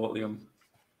of the volume.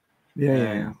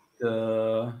 Yeah.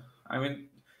 I mean,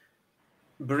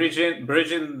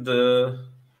 bridging the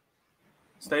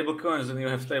stable coins, and you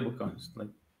have stable coins. But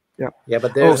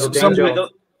there's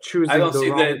choosing the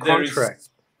wrong contract.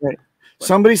 Right.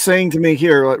 Somebody's saying to me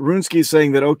here, like Runesky is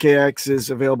saying that OKX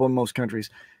is available in most countries.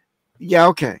 Yeah,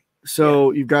 okay.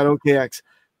 So you've got OKX,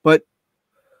 but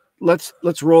let's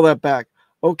roll that back.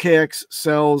 OKX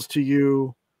sells to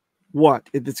you what?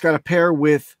 It's got a pair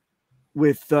with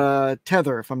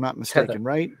Tether, if I'm not mistaken,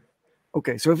 right?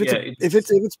 Okay, so if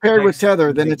it's paired with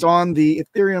Tether, then it's on the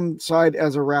Ethereum side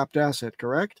as a wrapped asset,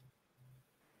 correct?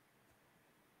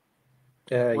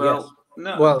 Yes.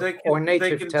 No, or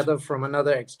native Tether from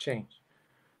another exchange.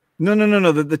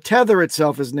 No. The Tether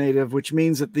itself is native, which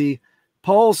means that the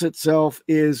Pulse itself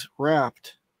is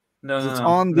wrapped. It's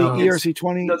on the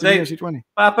ERC20. ERC20.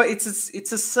 Papa, it's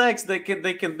a sex. They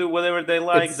can do whatever they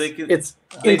like.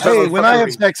 When I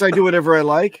have sex, I do whatever I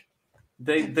like.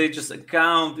 They just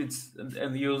account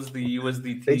and use the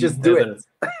USDT. They just do it.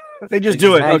 They just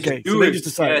do it. Okay, so they just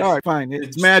decide. Yes. All right, fine.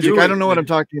 It's magic. I don't know what I'm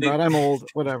talking about. I'm old.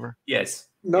 Whatever. Yes.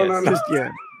 No. Just,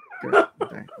 Good.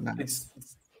 Okay. Nice.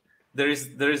 There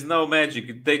is no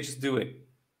magic. They just do it.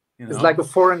 You It's know? like a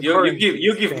foreign You currency. give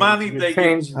exchange. money, You they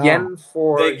change give, yen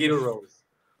for they give- euros.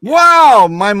 Wow,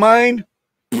 my mind.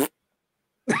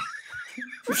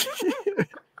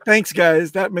 Thanks,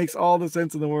 guys. That makes all the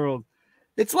sense in the world.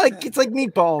 It's like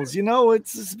meatballs, you know.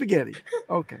 It's spaghetti.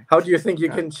 Okay. How do you think you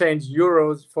can change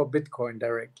euros for Bitcoin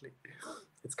directly?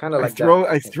 It's kind of like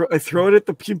I throw it at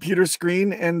the computer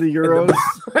screen, and the euros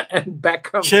and back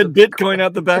comes shed the Bitcoin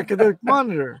out the back of the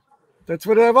monitor. That's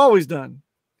what I've always done.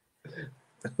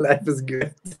 Life is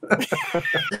good.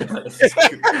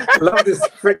 Love this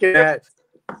freaking hat.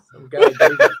 Some guy gave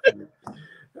it to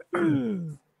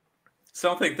me.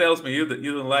 Something tells me you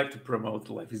don't like to promote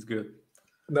Life is Good.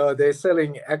 No, they're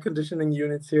selling air conditioning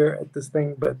units here at this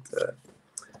thing, but I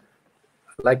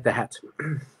like the hat.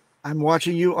 I'm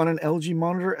watching you on an LG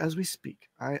monitor as we speak.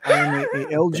 I am a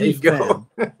LG There you fan. go.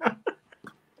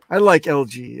 I like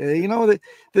LG. You know,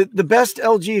 the best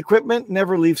LG equipment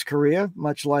never leaves Korea,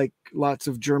 much like lots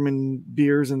of German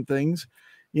beers and things.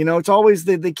 You know, it's always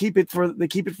they keep it for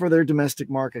their domestic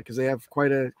market because they have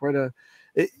quite a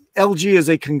LG is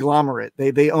a conglomerate.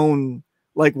 They own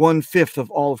like 1/5 of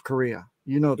all of Korea.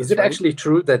 You know this, Is it right? actually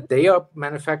true that they are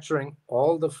manufacturing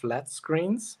all the flat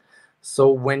screens?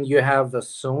 So when you have a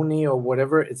Sony or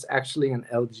whatever, it's actually an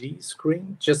LG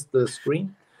screen, just the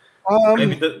screen?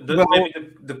 Maybe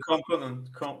the component.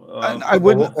 I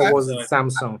wouldn't. Or was it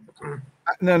Samsung?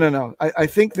 No. I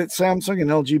think that Samsung and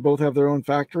LG both have their own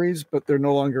factories, but they're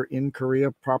no longer in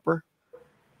Korea proper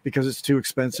because it's too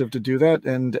expensive to do that.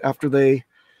 And after the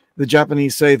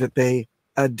Japanese say that they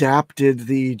adapted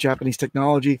the Japanese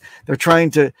technology, they're trying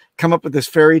to come up with this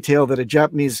fairy tale that a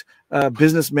Japanese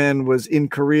businessman was in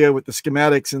Korea with the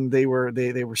schematics and they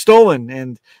were stolen,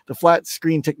 and the flat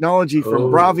screen technology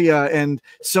from Bravia and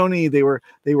Sony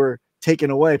they were taken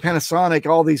away. Panasonic,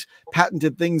 all these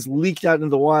patented things leaked out into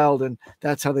the wild, and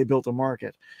that's how they built a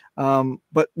market.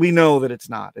 But we know that it's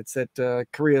not. It's that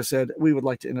Korea said we would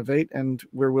like to innovate and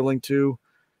we're willing to,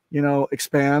 you know,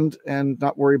 expand and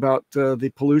not worry about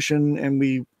the pollution. And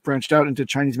we branched out into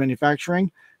Chinese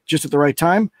manufacturing just at the right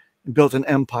time and built an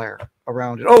empire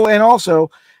around it. Oh, and also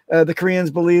the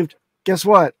Koreans believed, guess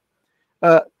what?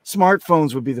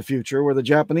 Smartphones would be the future, where the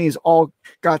Japanese all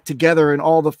got together and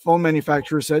all the phone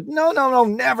manufacturers said, no,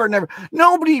 never.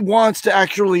 Nobody wants to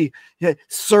actually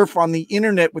surf on the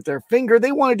internet with their finger.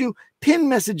 They want to do pin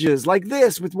messages like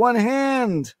this with one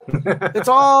hand. It's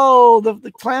all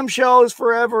the clamshell is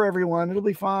forever, everyone. It'll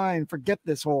be fine. Forget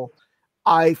this whole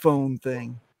iPhone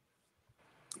thing.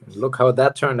 Look how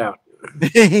that turned out.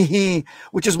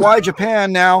 Which is why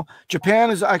Japan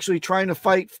is actually trying to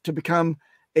fight to become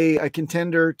a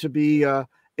contender to be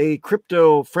a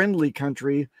crypto friendly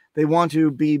country. They want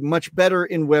to be much better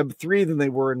in Web 3 than they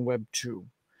were in Web 2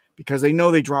 because they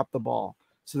know they dropped the ball.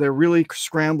 So they're really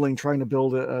scrambling, trying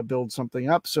to build something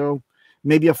up. So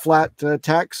maybe a flat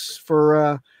tax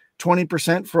for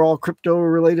 20% for all crypto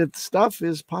related stuff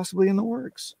is possibly in the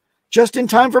works. Just in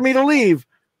time for me to leave.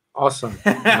 Awesome.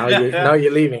 Now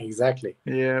you're leaving. Exactly.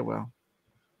 Yeah, well.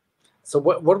 So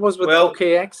what was with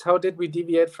OKX? How did we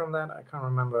deviate from that? I can't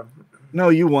remember. No,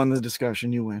 you won the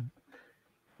discussion. You win.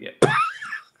 Yeah.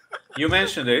 You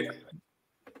mentioned it.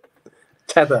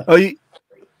 Tether. Oh,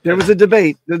 there was a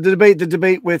debate. The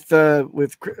debate with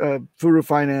Furu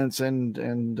Finance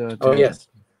and oh yes.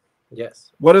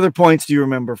 What other points do you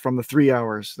remember from the 3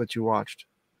 hours that you watched?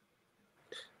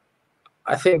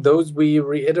 I think those we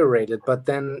reiterated, but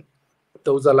then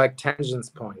those are like tangents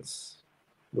points,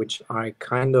 which I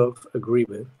kind of agree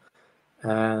with.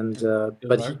 And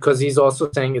but because he's also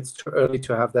saying it's too early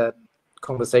to have that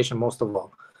conversation, most of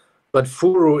all. But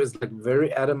Furu is like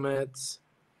very adamant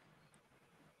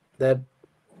that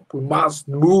we must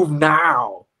move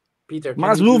now. Peter,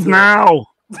 must move now.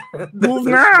 Move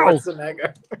now.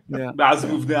 Yeah. Must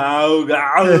move now.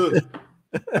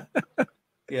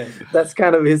 Yeah, that's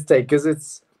kind of his take, because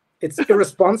it's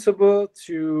irresponsible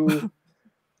to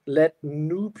let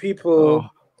new people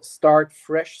start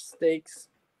fresh stakes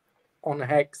on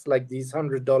Hex, like these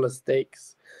 $100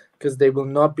 stakes, because they will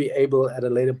not be able at a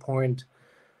later point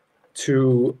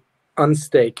to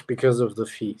unstake because of the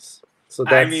fees. So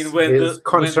that's when his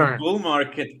concern. When the bull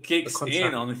market kicks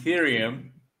in on Ethereum,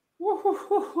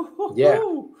 yeah,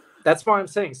 that's why I'm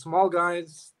saying small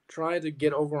guys try to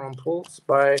get over on Pulse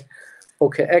by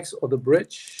OKX or the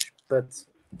bridge, but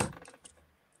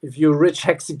if you're rich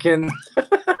Hexican,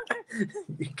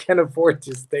 you can afford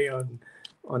to stay on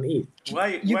ETH.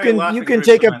 You can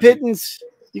take a pittance.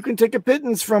 You can take a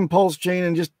pittance from Pulse Chain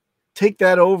and just take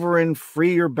that over and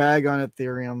free your bag on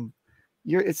Ethereum.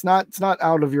 It's not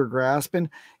out of your grasp. And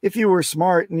if you were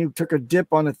smart and you took a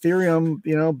dip on Ethereum,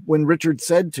 you know, when Richard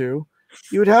said to,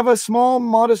 you would have a small,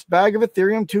 modest bag of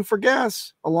Ethereum 2 for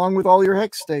gas, along with all your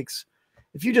hex stakes.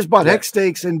 If you just bought hex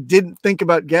stakes and didn't think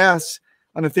about gas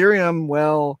on Ethereum,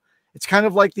 well, it's kind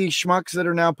of like these schmucks that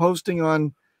are now posting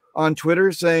on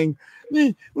Twitter saying,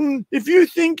 if you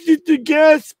think that the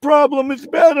gas problem is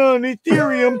bad on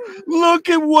Ethereum, look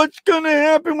at what's going to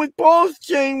happen with Paul's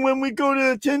chain when we go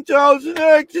to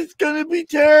 10,000x. It's going to be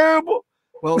terrible.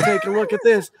 Well, take a look at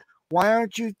this. Why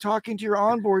aren't you talking to your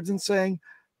onboards and saying,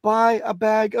 buy a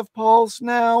bag of Paul's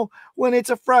now when it's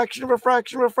a fraction of a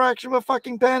fraction of a fraction of a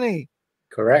fucking penny?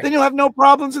 Correct. Then you'll have no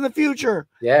problems in the future.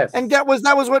 Yes. And that was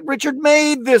what Richard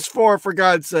made this for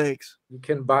God's sakes. You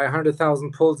can buy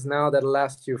 100,000 pulls now that'll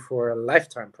last you for a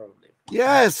lifetime, probably.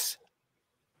 Yes.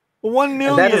 1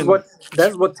 million. And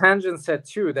that's what Tangent said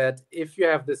too, that if you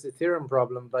have this Ethereum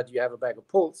problem, but you have a bag of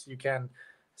pulls, you can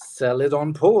sell it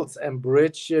on pulls and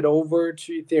bridge it over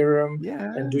to Ethereum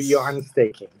and do your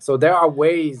unstaking. So there are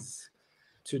ways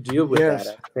to deal with that,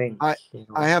 I think. I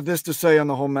have this to say on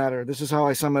the whole matter. This is how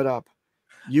I sum it up.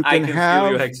 You can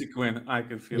feel you, Hexicans. I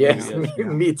can feel you.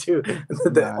 Me too.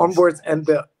 The onboards and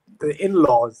the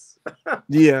in-laws.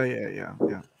 Yeah.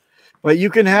 But you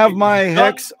can have my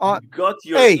hex on. Got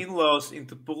your in-laws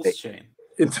into Pulse chain.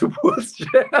 Into Pulse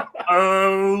chain.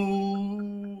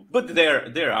 Oh, but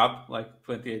they're up like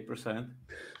 28%.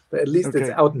 But at least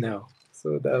it's out now.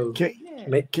 So that'll can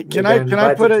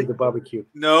I put it the barbecue?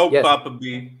 No, yes. Papa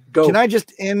B. Go. Can I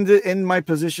just end my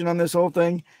position on this whole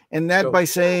thing? And that by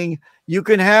saying you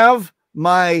can have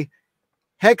my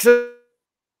hex.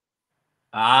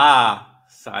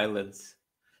 Silence.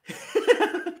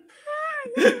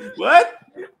 What?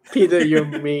 Peter, you're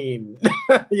mean.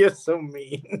 You're so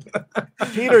mean.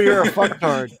 Peter, you're a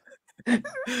fucktard.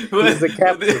 What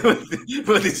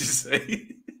did you say?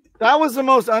 That was the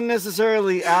most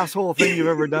unnecessarily asshole thing you've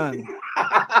ever done.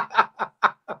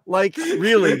 Like,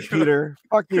 really, Peter.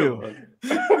 Fuck you.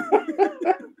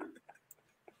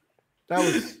 That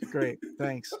was great.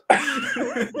 Thanks.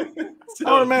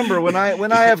 I'll remember when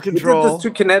I have control. You did this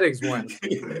to Kinetics once.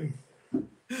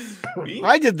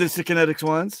 I did this to Kinetics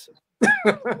once.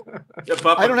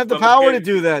 I don't have the power to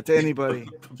do that to anybody.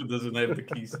 Papa doesn't have the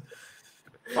keys.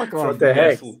 Fuck off. What the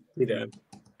heck?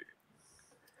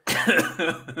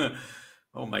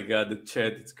 Oh my god, the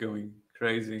chat is going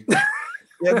crazy.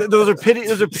 Yeah, those are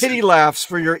pity laughs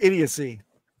for your idiocy.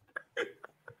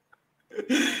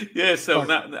 Yeah, so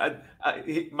now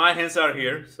my hands are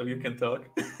here, so you can talk.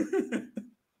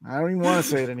 I don't even want to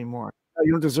say it anymore.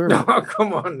 You don't deserve it. No,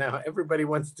 come on now. Everybody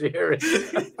wants to hear it.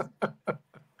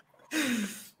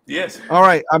 Yes. All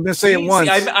right, I'm going to say it once.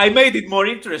 I made it more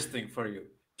interesting for you.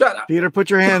 Shut up. Peter, put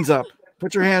your hands up.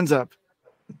 Put your hands up.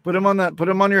 Put them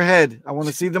on your head. I want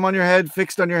to see them on your head,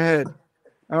 fixed on your head.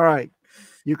 All right.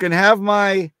 You can have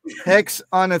my hex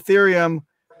on Ethereum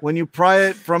when you pry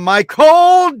it from my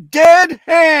cold, dead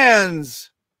hands.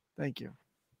 Thank you.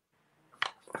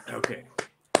 Okay.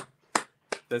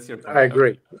 That's your point. I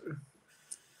agree.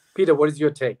 Peter, what is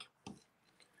your take?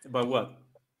 About what?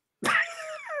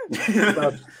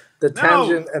 About the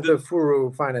Tangent and the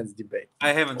Furu finance debate.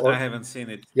 I haven't seen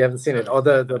it. You haven't seen it, or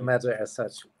the matter as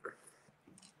such.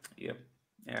 Yep.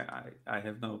 Yeah, I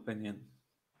have no opinion.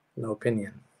 No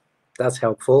opinion. That's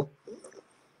helpful.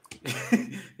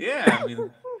 Yeah, I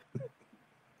mean,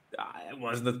 I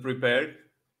was not prepared.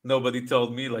 Nobody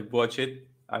told me, like, watch it.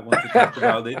 I want to talk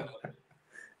about it.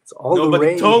 It's all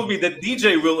Nobody told me that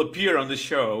DJ will appear on the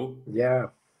show. Yeah.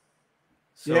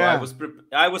 So yeah.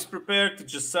 I was prepared to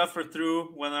just suffer through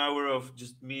 1 hour of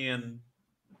just me and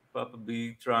Papa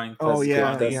B trying. Oh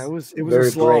yeah. It was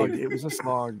a slog. Brave. It was a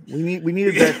slog. We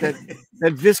needed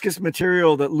that viscous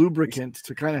material, that lubricant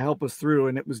to kind of help us through,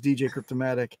 and it was DJ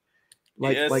Cryptomatic,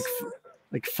 like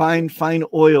fine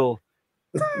oil,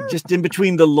 just in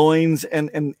between the loins and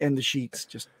the sheets.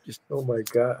 Just. Oh my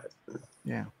god.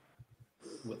 Yeah.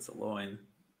 What's a loin?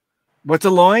 What's a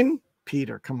loin?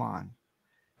 Peter, come on.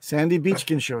 Sandy Beach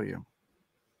can show you.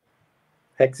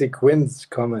 Hexicans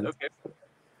comment. Okay.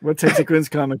 What's Hexicans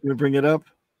comment? Can we bring it up?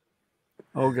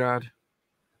 Oh God.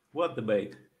 What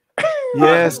debate?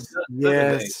 Yes.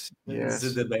 Yes.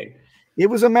 The debate. It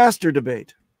was a master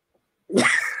debate.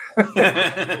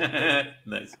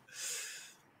 Nice.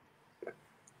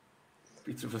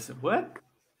 Peter was what?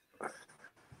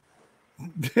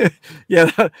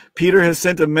 Yeah, Peter has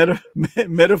sent a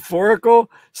metaphorical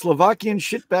Slovakian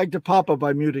shitbag to Papa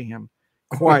by muting him.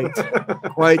 Quite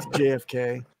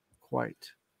JFK.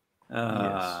 Quite.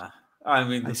 Yes. I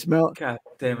mean, I smell. God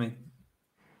damn it!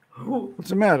 What's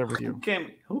the matter with you?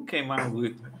 Who came up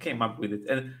with it?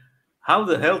 And how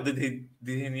the hell did he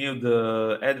knew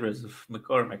the address of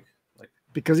McCormick? Like,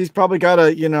 Because he's probably got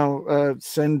to,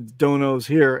 send donos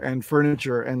here and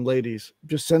furniture and ladies.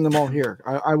 Just send them all here.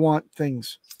 I want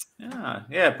things.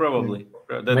 Yeah, probably.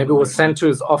 Maybe it was sent to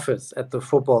his office at the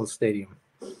football stadium.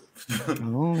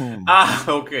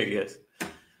 Okay, yes.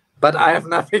 But I have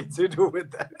nothing to do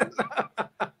with that.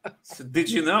 So did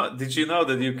you know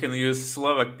that you can use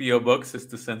Slovak PO boxes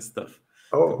to send stuff?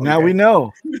 Oh, okay. Now we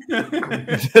know.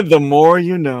 The more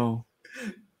you know.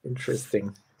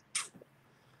 Interesting.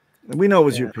 We know it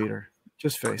was you, Peter.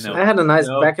 Just face it. I had a nice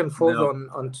back and forth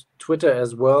on Twitter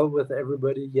as well with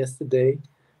everybody yesterday,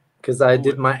 because I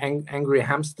did my angry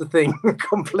hamster thing,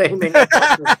 complaining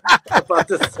about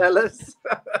the sellers.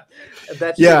 And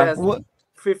that shit has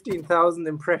 15,000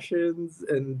 impressions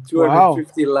and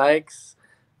 250 likes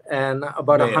and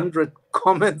about 100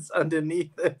 comments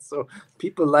underneath it. So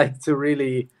people like to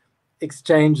really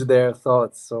exchange their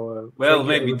thoughts. So well,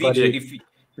 maybe DJ,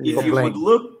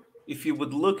 if you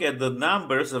would look at the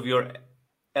numbers of your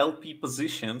LP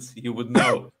positions, you would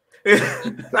know.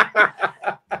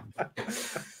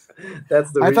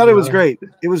 I thought it was great.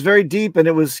 It was very deep, and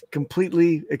it was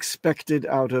completely expected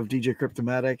out of DJ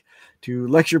Cryptomatic to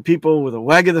lecture people with a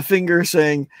wag of the finger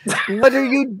saying, "What are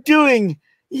you doing?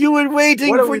 You were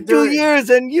waiting for 2 years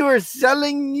and you are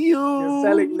selling. You're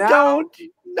selling now.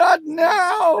 Not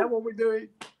now. That's what we're doing.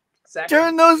 Exactly.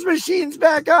 Turn those machines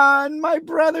back on. My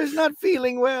brother's not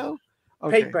feeling well."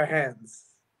 Okay. Paper hands.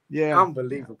 Yeah.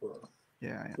 Unbelievable.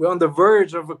 Yeah. We're on the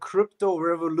verge of a crypto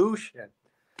revolution.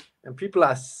 And people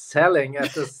are selling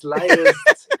at the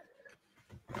slightest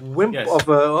wimp of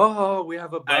we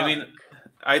have a bug. I mean,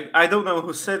 I don't know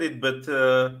who said it, but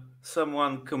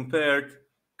someone compared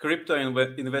crypto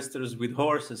investors with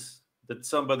horses. That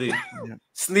somebody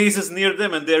sneezes near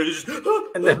them and they're just...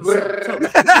 and then...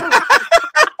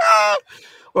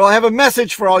 Well, I have a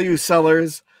message for all you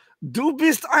sellers. Du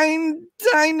bist ein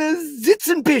deine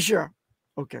Sitzenpischer.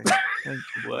 Okay. Thank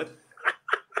you. What?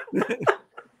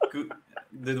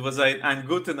 That was ein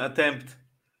guten attempt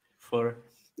for...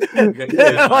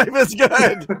 Life is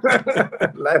good.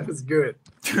 Life is good.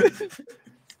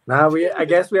 Now I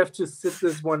guess we have to sit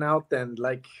this one out then,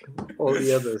 like all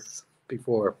the others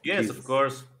before. Yes, of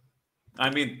course. I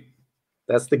mean,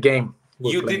 that's the game.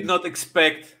 You did not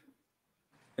expect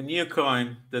a new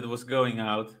coin that was going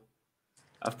out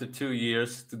after 2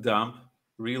 years to dump.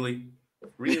 Really?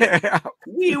 Yeah.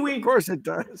 Of course it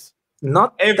does.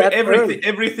 Not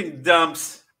everything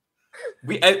dumps.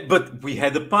 But we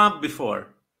had a pump before.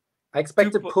 I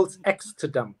expected Pulse X to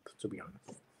dump, to be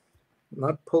honest.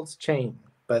 Not Pulse Chain,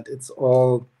 but it's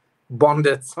all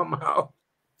bonded somehow.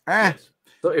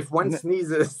 So if one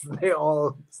sneezes, they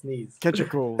all sneeze. Catch a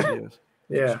cold, yes.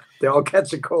 Yeah, they all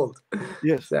catch a cold.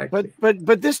 Yes, exactly.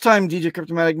 But this time, DJ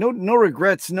Cryptomatic, no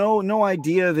regrets, no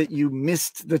idea that you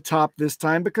missed the top this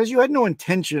time because you had no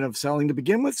intention of selling to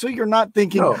begin with. So you're not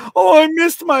thinking, oh, I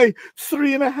missed my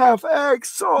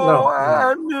 3.5x. Oh,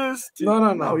 I missed.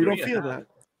 No, you don't feel that.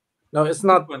 No, it's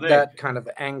not that kind of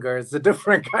anger. It's a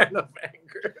different kind of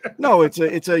anger. No,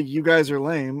 it's a you guys are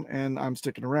lame and I'm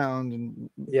sticking around, and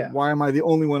why am I the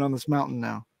only one on this mountain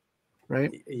now?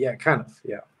 Right? Yeah, kind of.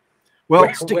 Yeah.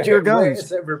 Well, stick to your guns. Where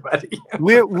is everybody?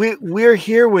 we're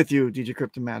here with you, DJ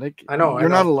Cryptomatic. I know. You're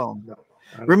not alone. No,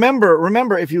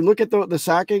 remember, if you look at the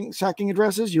sacking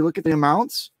addresses, you look at the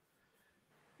amounts.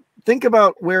 Think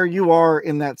about where you are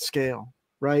in that scale,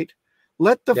 right?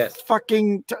 Let the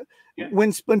fucking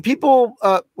when people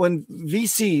when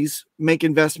VCs make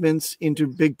investments into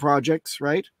big projects,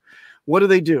 right? What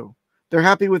do? They're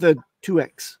happy with a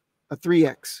 2x. A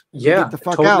 3x. Yeah, get the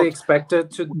fuck totally out.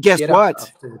 Expected to. Guess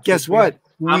what?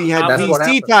 We had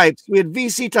VC types. We had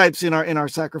VC types in our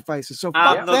sacrifices. So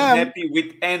I'm not happy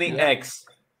with any X.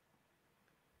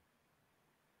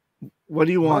 What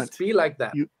do you want? Must be like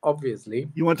that. Obviously.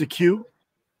 You want a Q?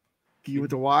 You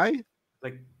want a Y?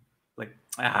 Like,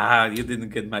 you didn't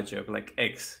get my joke. Like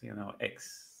X,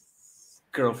 X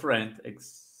girlfriend,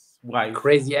 X. Why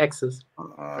crazy X's?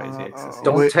 Crazy X's.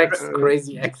 Don't text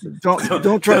crazy X's.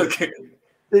 Don't try.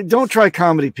 Don't try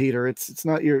comedy, Peter. It's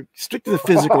not your. Stick to the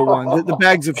physical one. The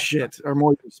bags of shit are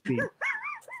more your speed.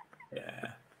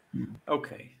 Yeah.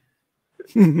 Okay.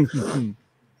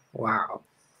 Wow.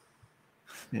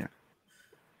 Yeah.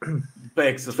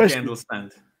 Bags of candle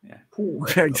scent. Yeah.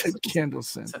 Bags of candle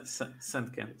scent.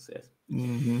 Scent candles. Yes.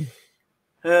 Mm-hmm.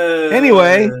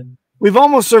 Anyway. We've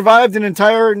almost survived an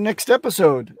entire next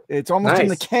episode. It's almost in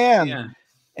the can. Yeah.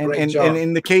 And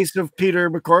in the case of Peter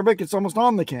McCormick, it's almost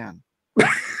on the can.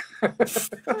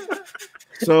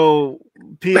 So,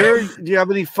 Peter, do you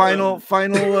have any final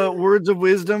words of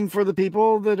wisdom for the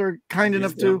people that are kind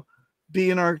enough to be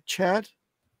in our chat?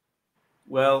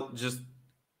 Well, just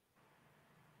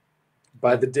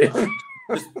by the dip.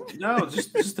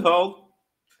 Just hold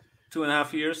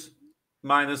 2.5 years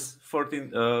minus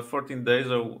 14 days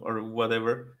or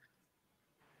whatever,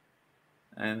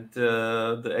 and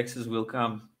the X's will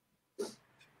come.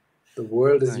 The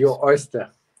world is your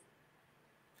oyster.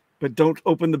 But don't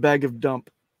open the bag of dump.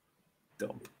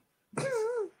 Dump.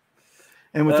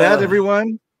 And with that,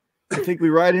 everyone, I think we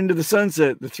ride into the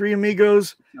sunset. The three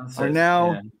amigos are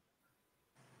now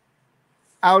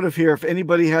out of here. If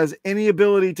anybody has any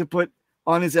ability to put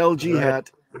on his LG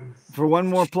hat for one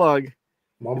more plug,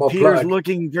 Peter's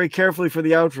looking very carefully for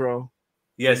the outro.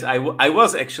 Yes, I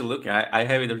was actually looking. I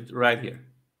have it right here.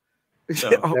 So,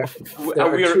 we're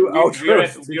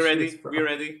ready. We're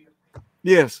ready.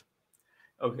 Yes.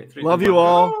 Okay. Love you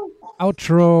all.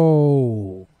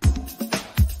 Outro.